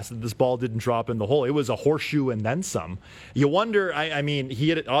flabbergasted this ball didn't drop in the hole. It was a horseshoe and then some. You wonder. I mean, he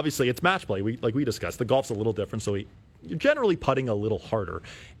had it, obviously it's match play. We discussed the golf's a little different, so you're generally putting a little harder,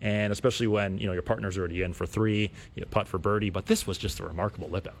 and especially when your partner's already in for three, you putt for birdie. But this was just a remarkable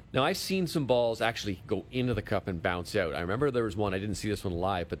lip out. Now I've seen some balls actually go into the cup and bounce out. I remember there was one, I didn't see this one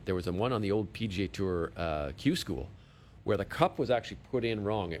live, but there was one on the old PGA Tour Q School where the cup was actually put in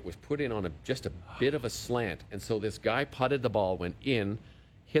wrong. It was put in on just a bit of a slant, and so this guy putted the ball, went in,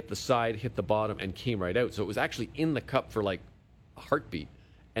 hit the side, hit the bottom, and came right out. So it was actually in the cup for like a heartbeat,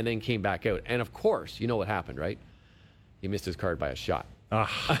 and then came back out. And of course, you know what happened, right? He missed his card by a shot.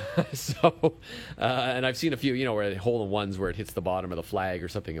 So, and I've seen a few, where hole-in-ones where it hits the bottom of the flag or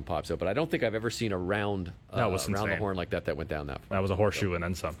something and pops out. But I don't think I've ever seen a round around the horn like that went down that far. That was a horseshoe and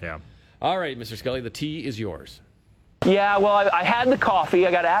then some, yeah. All right, Mr. Scully, the tee is yours. Yeah, well, I had the coffee.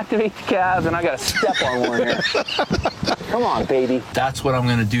 I got to activate the calves, and I got to step on one here. Come on, baby. That's what I'm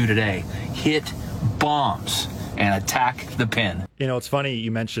going to do today. Hit bombs and attack the pin. It's funny you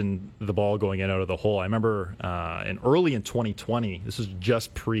mentioned the ball going in out of the hole. I remember early in 2020, this is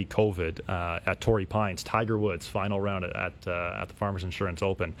just pre-COVID, at Torrey Pines, Tiger Woods, final round at the Farmers Insurance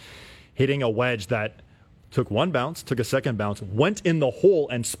Open, hitting a wedge that took one bounce, took a second bounce, went in the hole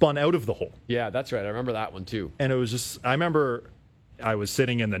and spun out of the hole. Yeah, that's right. I remember that one too. And it was just, I remember I was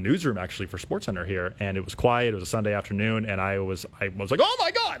sitting in the newsroom actually for SportsCenter here, and it was quiet. It was a Sunday afternoon, and I was like, oh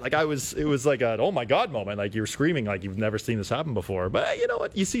my God! Like it was like an oh my God moment. Like you were screaming like you've never seen this happen before. But you know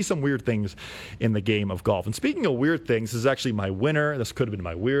what? You see some weird things in the game of golf. And speaking of weird things, this is actually my winner. This could have been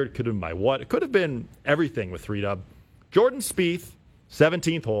my weird. Could have been my what? It could have been everything with 3Dub. Jordan Spieth,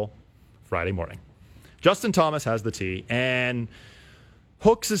 17th hole, Friday morning. Justin Thomas has the tee and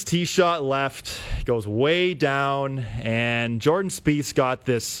hooks his tee shot left, goes way down, and Jordan Spieth's got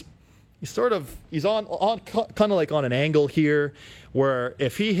this. He's on kind of like on an angle here, where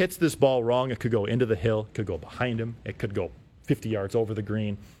if he hits this ball wrong, it could go into the hill, it could go behind him, it could go 50 yards over the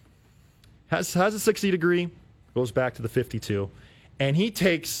green. Has a 60 degree, goes back to the 52, and he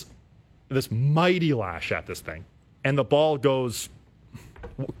takes this mighty lash at this thing, and the ball goes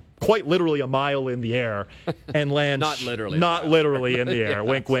quite literally a mile in the air and lands not literally in the air.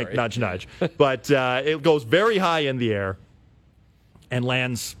 Wink, wink, nudge, nudge. But it goes very high in the air and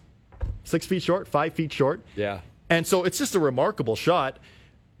lands 6 feet short, 5 feet short. Yeah. And so it's just a remarkable shot.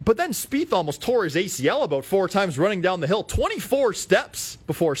 But then Spieth almost tore his ACL about 4 times running down the hill, 24 steps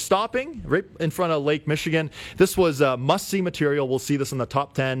before stopping right in front of Lake Michigan. This was must-see material. We'll see this in the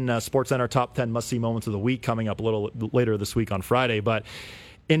top 10 SportsCenter top 10 must-see moments of the week coming up a little later this week on Friday. But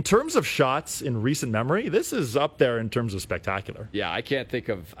in terms of shots in recent memory, this is up there in terms of spectacular. Yeah, I can't think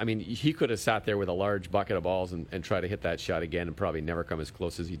of... I mean, he could have sat there with a large bucket of balls and tried to hit that shot again and probably never come as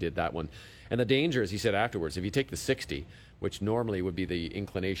close as he did that one. And the danger, as he said afterwards, if you take the 60, which normally would be the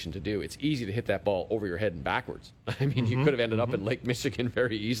inclination to do, it's easy to hit that ball over your head and backwards. I mean, you could have ended up in Lake Michigan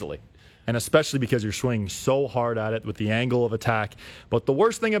very easily. And especially because you're swinging so hard at it with the angle of attack. But the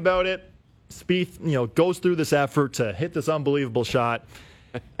worst thing about it, Spieth, goes through this effort to hit this unbelievable shot,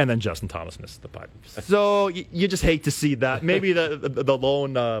 and then Justin Thomas misses the putt. So you just hate to see that. Maybe the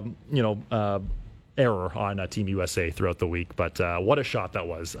lone, error on Team USA throughout the week. But what a shot that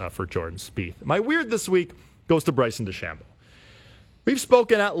was for Jordan Spieth. My weird this week goes to Bryson DeChambeau. We've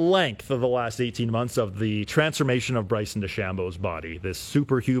spoken at length of the last 18 months of the transformation of Bryson DeChambeau's body. This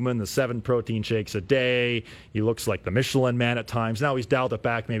superhuman, the 7 protein shakes a day. He looks like the Michelin Man at times. Now he's dialed it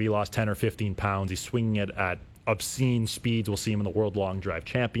back, maybe lost 10 or 15 pounds. He's swinging it at obscene speeds. We'll see him in the World Long Drive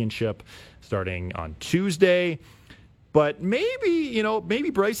Championship starting on Tuesday. But maybe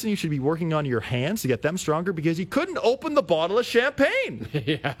Bryson, you should be working on your hands to get them stronger because he couldn't open the bottle of champagne.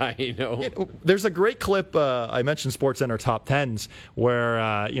 Yeah, I know. There's a great clip, I mentioned SportsCenter Top 10s,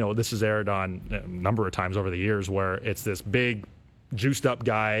 where, this is aired on a number of times over the years, where it's this big juiced up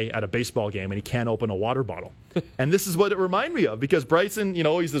guy at a baseball game and he can't open a water bottle. And this is what it reminded me of, because Bryson,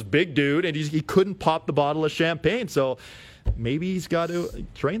 he's this big dude and he couldn't pop the bottle of champagne. So maybe he's got to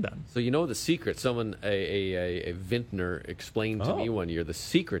train that. So the secret, someone, a vintner explained to me one year, the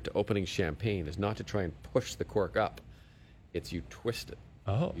secret to opening champagne is not to try and push the cork up. It's you twist it.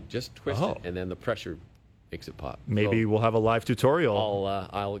 Oh. You just twist it, and then the pressure makes it pop. Maybe we'll have a live tutorial.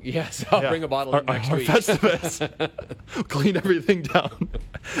 I'll bring a bottle in next week. Festivus. Clean everything down.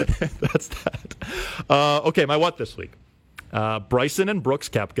 That's that. Okay, my what this week? Bryson and Brooks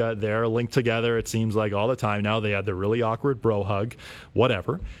Koepka, they're linked together, it seems like, all the time now. They had the really awkward bro hug,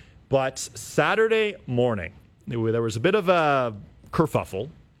 whatever. But Saturday morning, there was a bit of a kerfuffle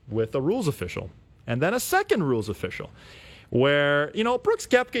with a rules official, and then a second rules official, where, Brooks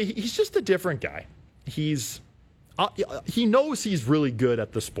Koepka, he's just a different guy. He knows he's really good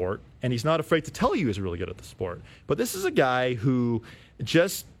at the sport, and he's not afraid to tell you he's really good at the sport. But this is a guy who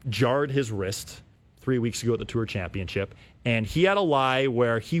just jarred his wrist 3 weeks ago at the Tour Championship, and he had a lie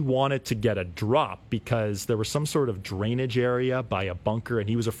where he wanted to get a drop because there was some sort of drainage area by a bunker, and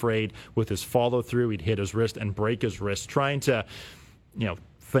he was afraid with his follow-through he'd hit his wrist and break his wrist, trying to,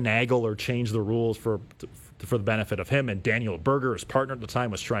 finagle or change the rules for the benefit of him. And Daniel Berger, his partner at the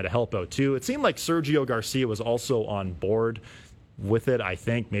time, was trying to help out too. It seemed like Sergio Garcia was also on board with it, I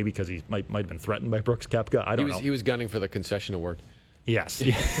think, maybe because he might have been threatened by Brooks Koepka. I don't know. He was gunning for the concession award. Yes.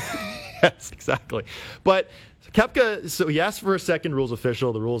 Yes, exactly. But Koepka, so he asked for a second rules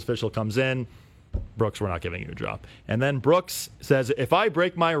official. The rules official comes in. Brooks, we're not giving you a drop. And then Brooks says, if I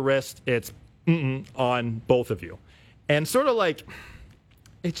break my wrist, it's on both of you. And sort of like,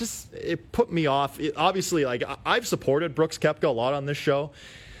 it put me off. Obviously, like, I've supported Brooks Koepka a lot on this show,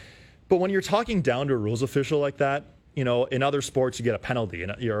 but when you're talking down to a rules official like that, in other sports you get a penalty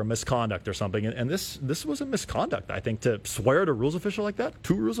and you're a misconduct or something, and this was a misconduct, I think, to swear at a rules official like that,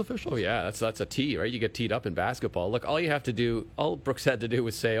 two rules officials. Oh yeah, that's a tee, right? You get teed up in basketball. Look, all Brooks had to do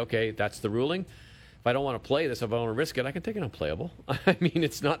was say, okay, that's the ruling. If I don't want to play this, if I want to risk it, I can take it unplayable. I mean,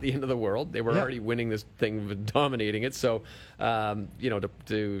 it's not the end of the world. They were already winning this thing, dominating it. So, to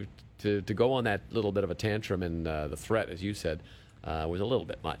go on that little bit of a tantrum and the threat, as you said, was a little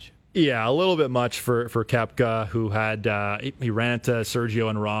bit much. Yeah, a little bit much for Koepka, who had he ran into Sergio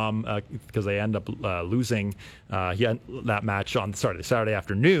and Rahm because they ended up losing. He had that match on Saturday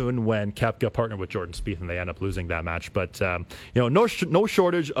afternoon when Koepka partnered with Jordan Spieth, and they ended up losing that match. But no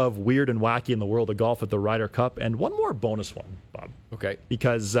shortage of weird and wacky in the world of golf at the Ryder Cup, and one more bonus one, Bob. Okay,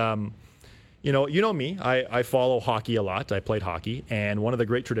 because you know me, I follow hockey a lot. I played hockey, and one of the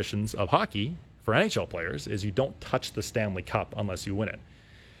great traditions of hockey for NHL players is you don't touch the Stanley Cup unless you win it.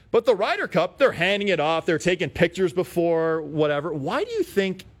 But the Ryder Cup, they're handing it off. They're taking pictures before whatever. Why do you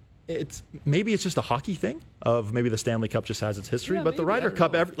think maybe it's just a hockey thing of maybe the Stanley Cup just has its history, but the Ryder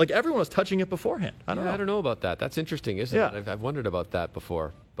Cup, everyone was touching it beforehand. I don't know. I don't know about that. That's interesting, isn't it? I've wondered about that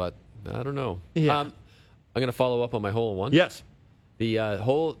before, but I don't know. Yeah. I'm going to follow up on my hole-in-one. Yes. The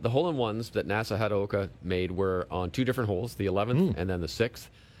hole-in-ones that Nasa Hadaoka made were on two different holes, the 11th and then the 6th.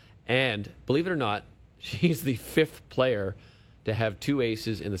 And believe it or not, she's the 5th player to have two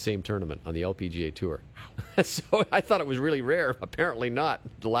aces in the same tournament on the LPGA Tour. So I thought it was really rare. Apparently not.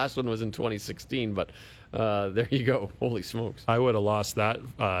 The last one was in 2016, but there you go. Holy smokes. I would have lost that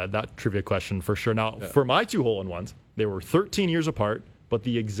trivia question for sure. Now, for my two hole-in-ones, they were 13 years apart, but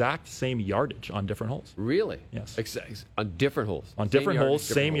the exact same yardage on different holes. Really? Yes. On different holes? On different holes,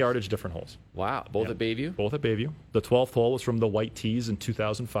 same yardage, different holes. Wow. Both at Bayview? Both at Bayview. The 12th hole was from the white tees in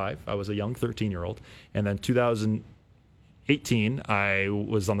 2005. I was a young 13-year-old. And then 2018, I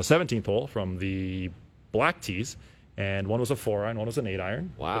was on the 17th hole from the black tees, and one was a 4-iron, one was an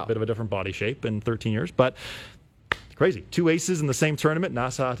 8-iron. Wow. A bit of a different body shape in 13 years, but crazy. Two aces in the same tournament,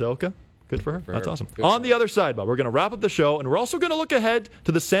 Nasa Hadaoka. Good for her. That's awesome. On the other side, Bob, we're going to wrap up the show, and we're also going to look ahead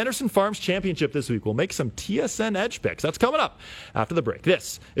to the Sanderson Farms Championship this week. We'll make some TSN Edge picks. That's coming up after the break.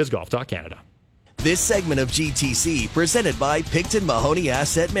 This is Golf Talk Canada. This segment of GTC, presented by Picton Mahoney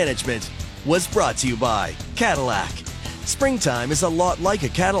Asset Management, was brought to you by Cadillac. Springtime is a lot like a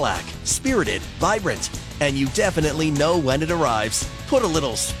Cadillac, spirited, vibrant, and you definitely know when it arrives. Put a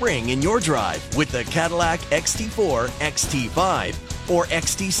little spring in your drive with the Cadillac XT4, XT5, or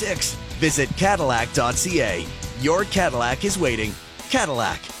XT6. Visit Cadillac.ca. Your Cadillac is waiting.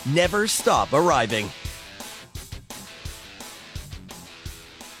 Cadillac, never stop arriving.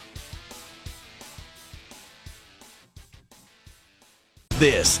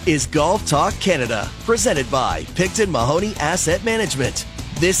 This is Golf Talk Canada, presented by Picton Mahoney Asset Management.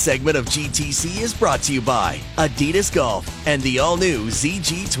 This segment of GTC is brought to you by Adidas Golf and the all-new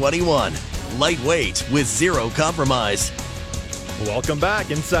ZG21. Lightweight with zero compromise. Welcome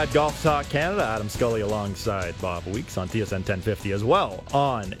back. Inside Golf Talk Canada. Adam Scully alongside Bob Weeks on TSN 1050 as well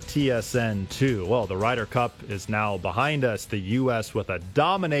on TSN 2. Well, the Ryder Cup is now behind us. The U.S. with a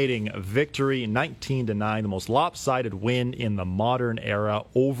dominating victory, 19-9, the most lopsided win in the modern era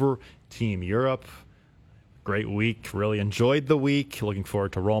over Team Europe. Great week. Really enjoyed the week. Looking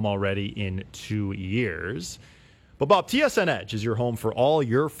forward to Rome already in 2 years. But Bob, TSN Edge is your home for all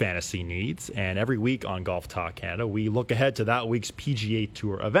your fantasy needs, and every week on Golf Talk Canada, we look ahead to that week's PGA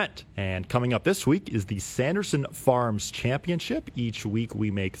Tour event. And coming up this week is the Sanderson Farms Championship. Each week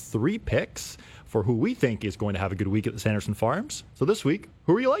we make 3 picks for who we think is going to have a good week at the Sanderson Farms. So this week,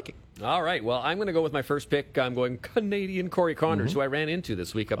 who are you liking? All right, well, I'm going to go with my first pick. I'm going Canadian Corey Connors, who I ran into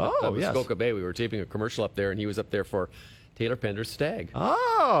this week up at Muskoka Bay. We were taping a commercial up there, and he was up there for Taylor Pender's stag.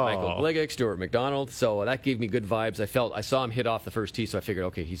 Oh. Michael Gligic, Stuart McDonald. So that gave me good vibes. I saw him hit off the first tee, so I figured,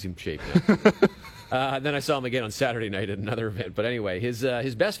 okay, he's in shape now. Then I saw him again on Saturday night at another event. But anyway, his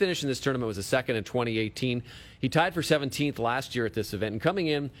best finish in this tournament was a second in 2018. He tied for 17th last year at this event. And coming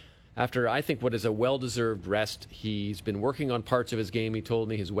in after, I think, what is a well-deserved rest, he's been working on parts of his game. He told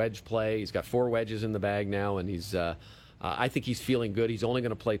me his wedge play. He's got 4 wedges in the bag now, and he's... I think he's feeling good. He's only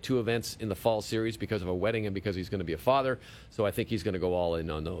going to play 2 events in the fall series because of a wedding and because he's going to be a father. So I think he's going to go all in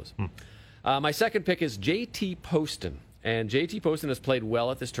on those. My second pick is JT Poston. And JT Poston has played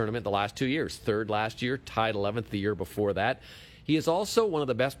well at this tournament the last 2 years. 3rd last year, tied 11th the year before that. He is also one of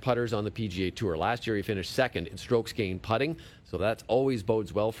the best putters on the PGA Tour. Last year he finished 2nd in strokes gained putting. So that always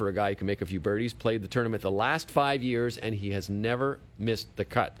bodes well for a guy who can make a few birdies. Played the tournament the last 5 years, and he has never missed the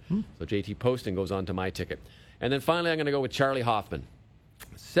cut. So JT Poston goes on to my ticket. And then finally, I'm going to go with Charlie Hoffman.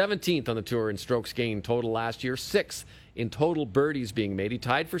 17th on the tour in strokes gained total last year, 6th in total birdies being made. He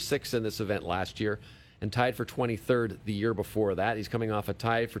tied for 6th in this event last year and tied for 23rd the year before that. He's coming off a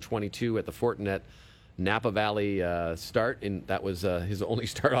tie for 22 at the Fortinet Napa Valley start. And that was his only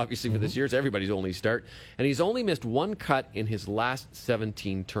start, obviously, for this year. It's everybody's only start. And he's only missed 1 cut in his last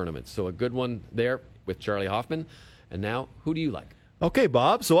 17 tournaments. So a good one there with Charlie Hoffman. And now, who do you like? Okay,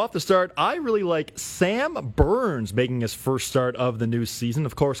 Bob. So off the start, I really like Sam Burns making his first start of the new season.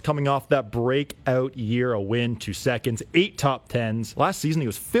 Of course, coming off that breakout year, a win, 2 seconds, 8 top 10s. Last season, he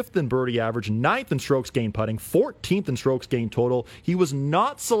was 5th in birdie average, 9th in strokes gained putting, 14th in strokes gained total. He was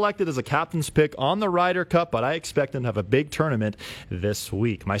not selected as a captain's pick on the Ryder Cup, but I expect him to have a big tournament this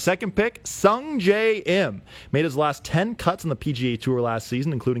week. My second pick, Sungjae Im. Made his last 10 cuts on the PGA Tour last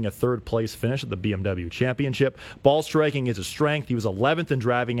season, including a 3rd place finish at the BMW Championship. Ball striking is his strength. He was 11th in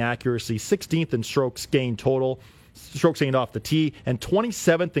driving accuracy, 16th in strokes gained total, strokes gained off the tee, and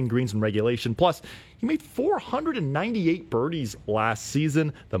 27th in greens and regulation. Plus, he made 498 birdies last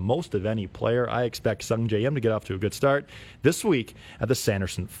season, the most of any player. I expect Sungjae Im to get off to a good start this week at the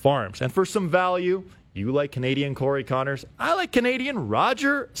Sanderson Farms. And for some value, you like Canadian Corey Connors. I like Canadian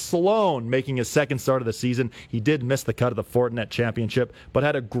Roger Sloan making his 2nd start of the season. He did miss the cut of the Fortinet Championship, but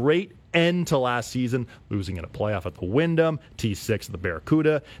had a great end to last season, losing in a playoff at the Wyndham, T6 at the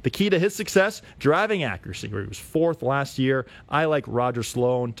Barracuda. The key to his success, driving accuracy, where he was 4th last year. I like Roger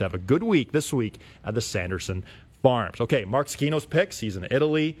Sloan to have a good week this week at the Sanderson Farms. Okay, Mark Scino's picks. He's in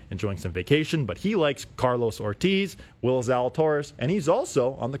Italy, enjoying some vacation, but he likes Carlos Ortiz, Will Zalatoris, and he's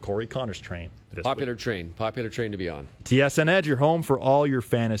also on the Corey Connors train. Popular train to be on. TSN Edge, your home for all your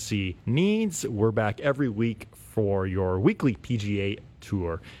fantasy needs. We're back every week for your weekly PGA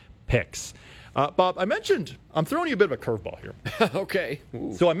Tour picks. Bob, I'm throwing you a bit of a curveball here. Okay.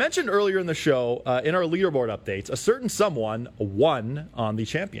 Ooh. So I mentioned earlier in the show, in our leaderboard updates, a certain someone won on the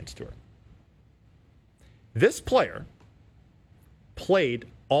Champions Tour. This player played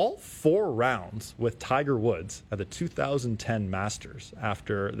all 4 rounds with Tiger Woods at the 2010 Masters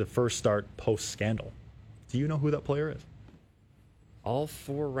after the first start post-scandal. Do you know who that player is? All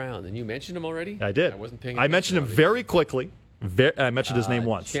 4 rounds. And you mentioned him already? I did. I wasn't paying attention. I mentioned him very quickly. I mentioned his name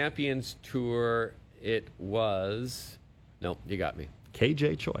once. Champions Tour, it was... No, you got me.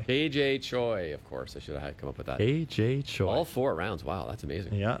 KJ Choi. KJ Choi, of course. I should have come up with that. KJ Choi. All 4 rounds. Wow, that's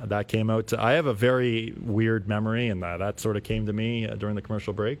amazing. Yeah, that came out. I have a very weird memory, and that sort of came to me during the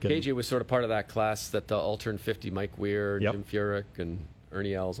commercial break. And KJ was sort of part of that class that the All Turn 50, Mike Weir, Jim Furyk, and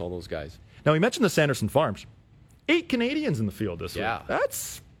Ernie Els, all those guys. Now, we mentioned the Sanderson Farms. 8 Canadians in the field this week.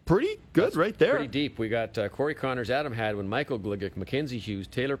 That's pretty good right there. Pretty deep. We got Corey Connors, Adam Hadwin, Michael Gligic, Mackenzie Hughes,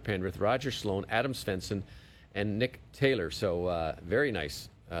 Taylor Pendrith, Roger Sloan, Adam Svensson, and Nick Taylor. So very nice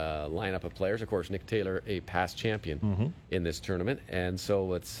lineup of players. Of course, Nick Taylor, a past champion in this tournament. And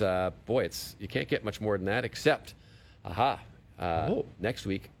so it's, you can't get much more than that except, next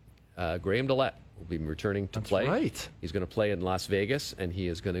week, Graham DeLette will be returning to play. Right. He's going to play in Las Vegas, and he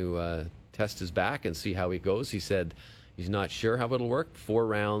is going to test his back and see how he goes. He said He's not sure how it'll work. 4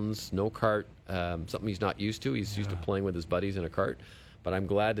 rounds, no cart, something he's not used to. He's used to playing with his buddies in a cart. But I'm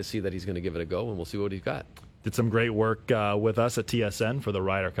glad to see that he's going to give it a go, and we'll see what he's got. Did some great work with us at TSN for the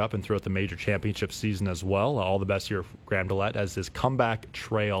Ryder Cup and throughout the major championship season as well. All the best here, Graham DeLette, as his comeback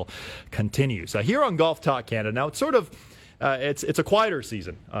trail continues. Here on Golf Talk Canada, now it's sort of it's a quieter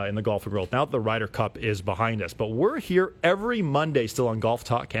season in the golfing world now that the Ryder Cup is behind us. But we're here every Monday still on Golf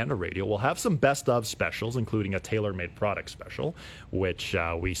Talk Canada Radio. We'll have some best of specials, including a TaylorMade product special, which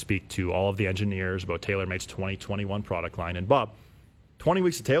we speak to all of the engineers about TaylorMade's 2021 product line. And Bob, 20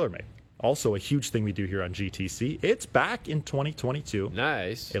 weeks of TaylorMade. Also a huge thing we do here on GTC. It's back in 2022.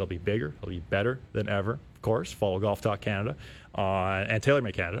 Nice. It'll be bigger. It'll be better than ever. Of course, follow Golf Talk Canada and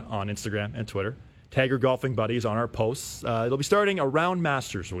TaylorMade Canada on Instagram and Twitter. Tag your golfing buddies on our posts. It'll be starting around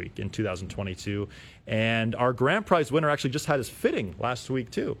Masters Week in 2022. And our grand prize winner actually just had his fitting last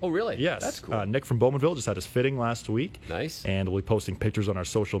week, too. Oh, really? Yes. That's cool. Nick from Bowmanville just had his fitting last week. Nice. And we'll be posting pictures on our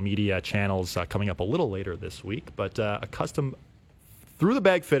social media channels coming up a little later this week. But a custom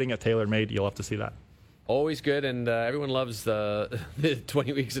through-the-bag fitting at TaylorMade, you'll have to see that. Always good, and everyone loves the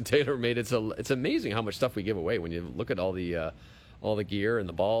 20 weeks of TaylorMade. It's amazing how much stuff we give away when you look at all the gear and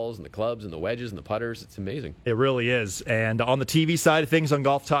the balls and the clubs and the wedges and the putters. It's amazing. It really is. And on the TV side of things on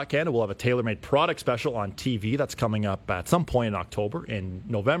Golf Talk Canada, we'll have a TaylorMade product special on TV that's coming up at some point in October. In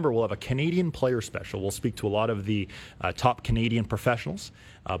November, we'll have a Canadian player special. We'll speak to a lot of the top Canadian professionals,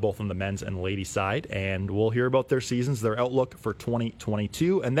 both on the men's and ladies side, and we'll hear about their seasons, their outlook for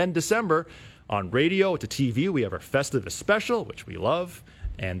 2022. And then December, on radio to TV, we have our Festivus special, which we love,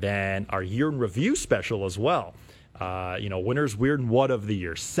 and then our year in review special as well. Winners, weird, and what of the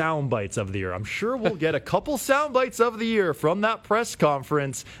year, sound bites of the year. I'm sure we'll get a couple sound bites of the year from that press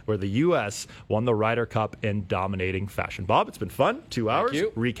conference where the U.S. won the Ryder Cup in dominating fashion. Bob, it's been fun. 2 hours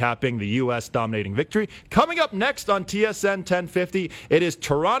recapping the U.S. dominating victory. Coming up next on TSN 1050, it is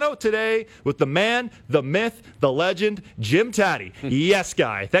Toronto Today with the man, the myth, the legend, Jim Taddy. Yes,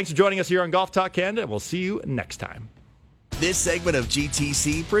 guy. Thanks for joining us here on Golf Talk Canada, and we'll see you next time. This segment of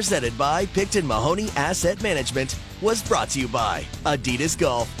GTC, presented by Picton Mahoney Asset Management, was brought to you by Adidas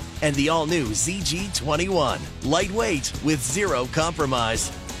Golf and the all-new ZG21. Lightweight with zero compromise.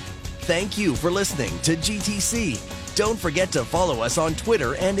 Thank you for listening to GTC. Don't forget to follow us on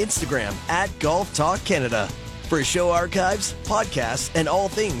Twitter and Instagram at Golf Talk Canada. For show archives, podcasts, and all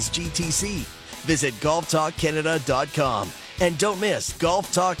things GTC, visit golftalkcanada.com. And don't miss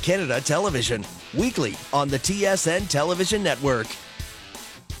Golf Talk Canada Television, weekly on the TSN Television Network.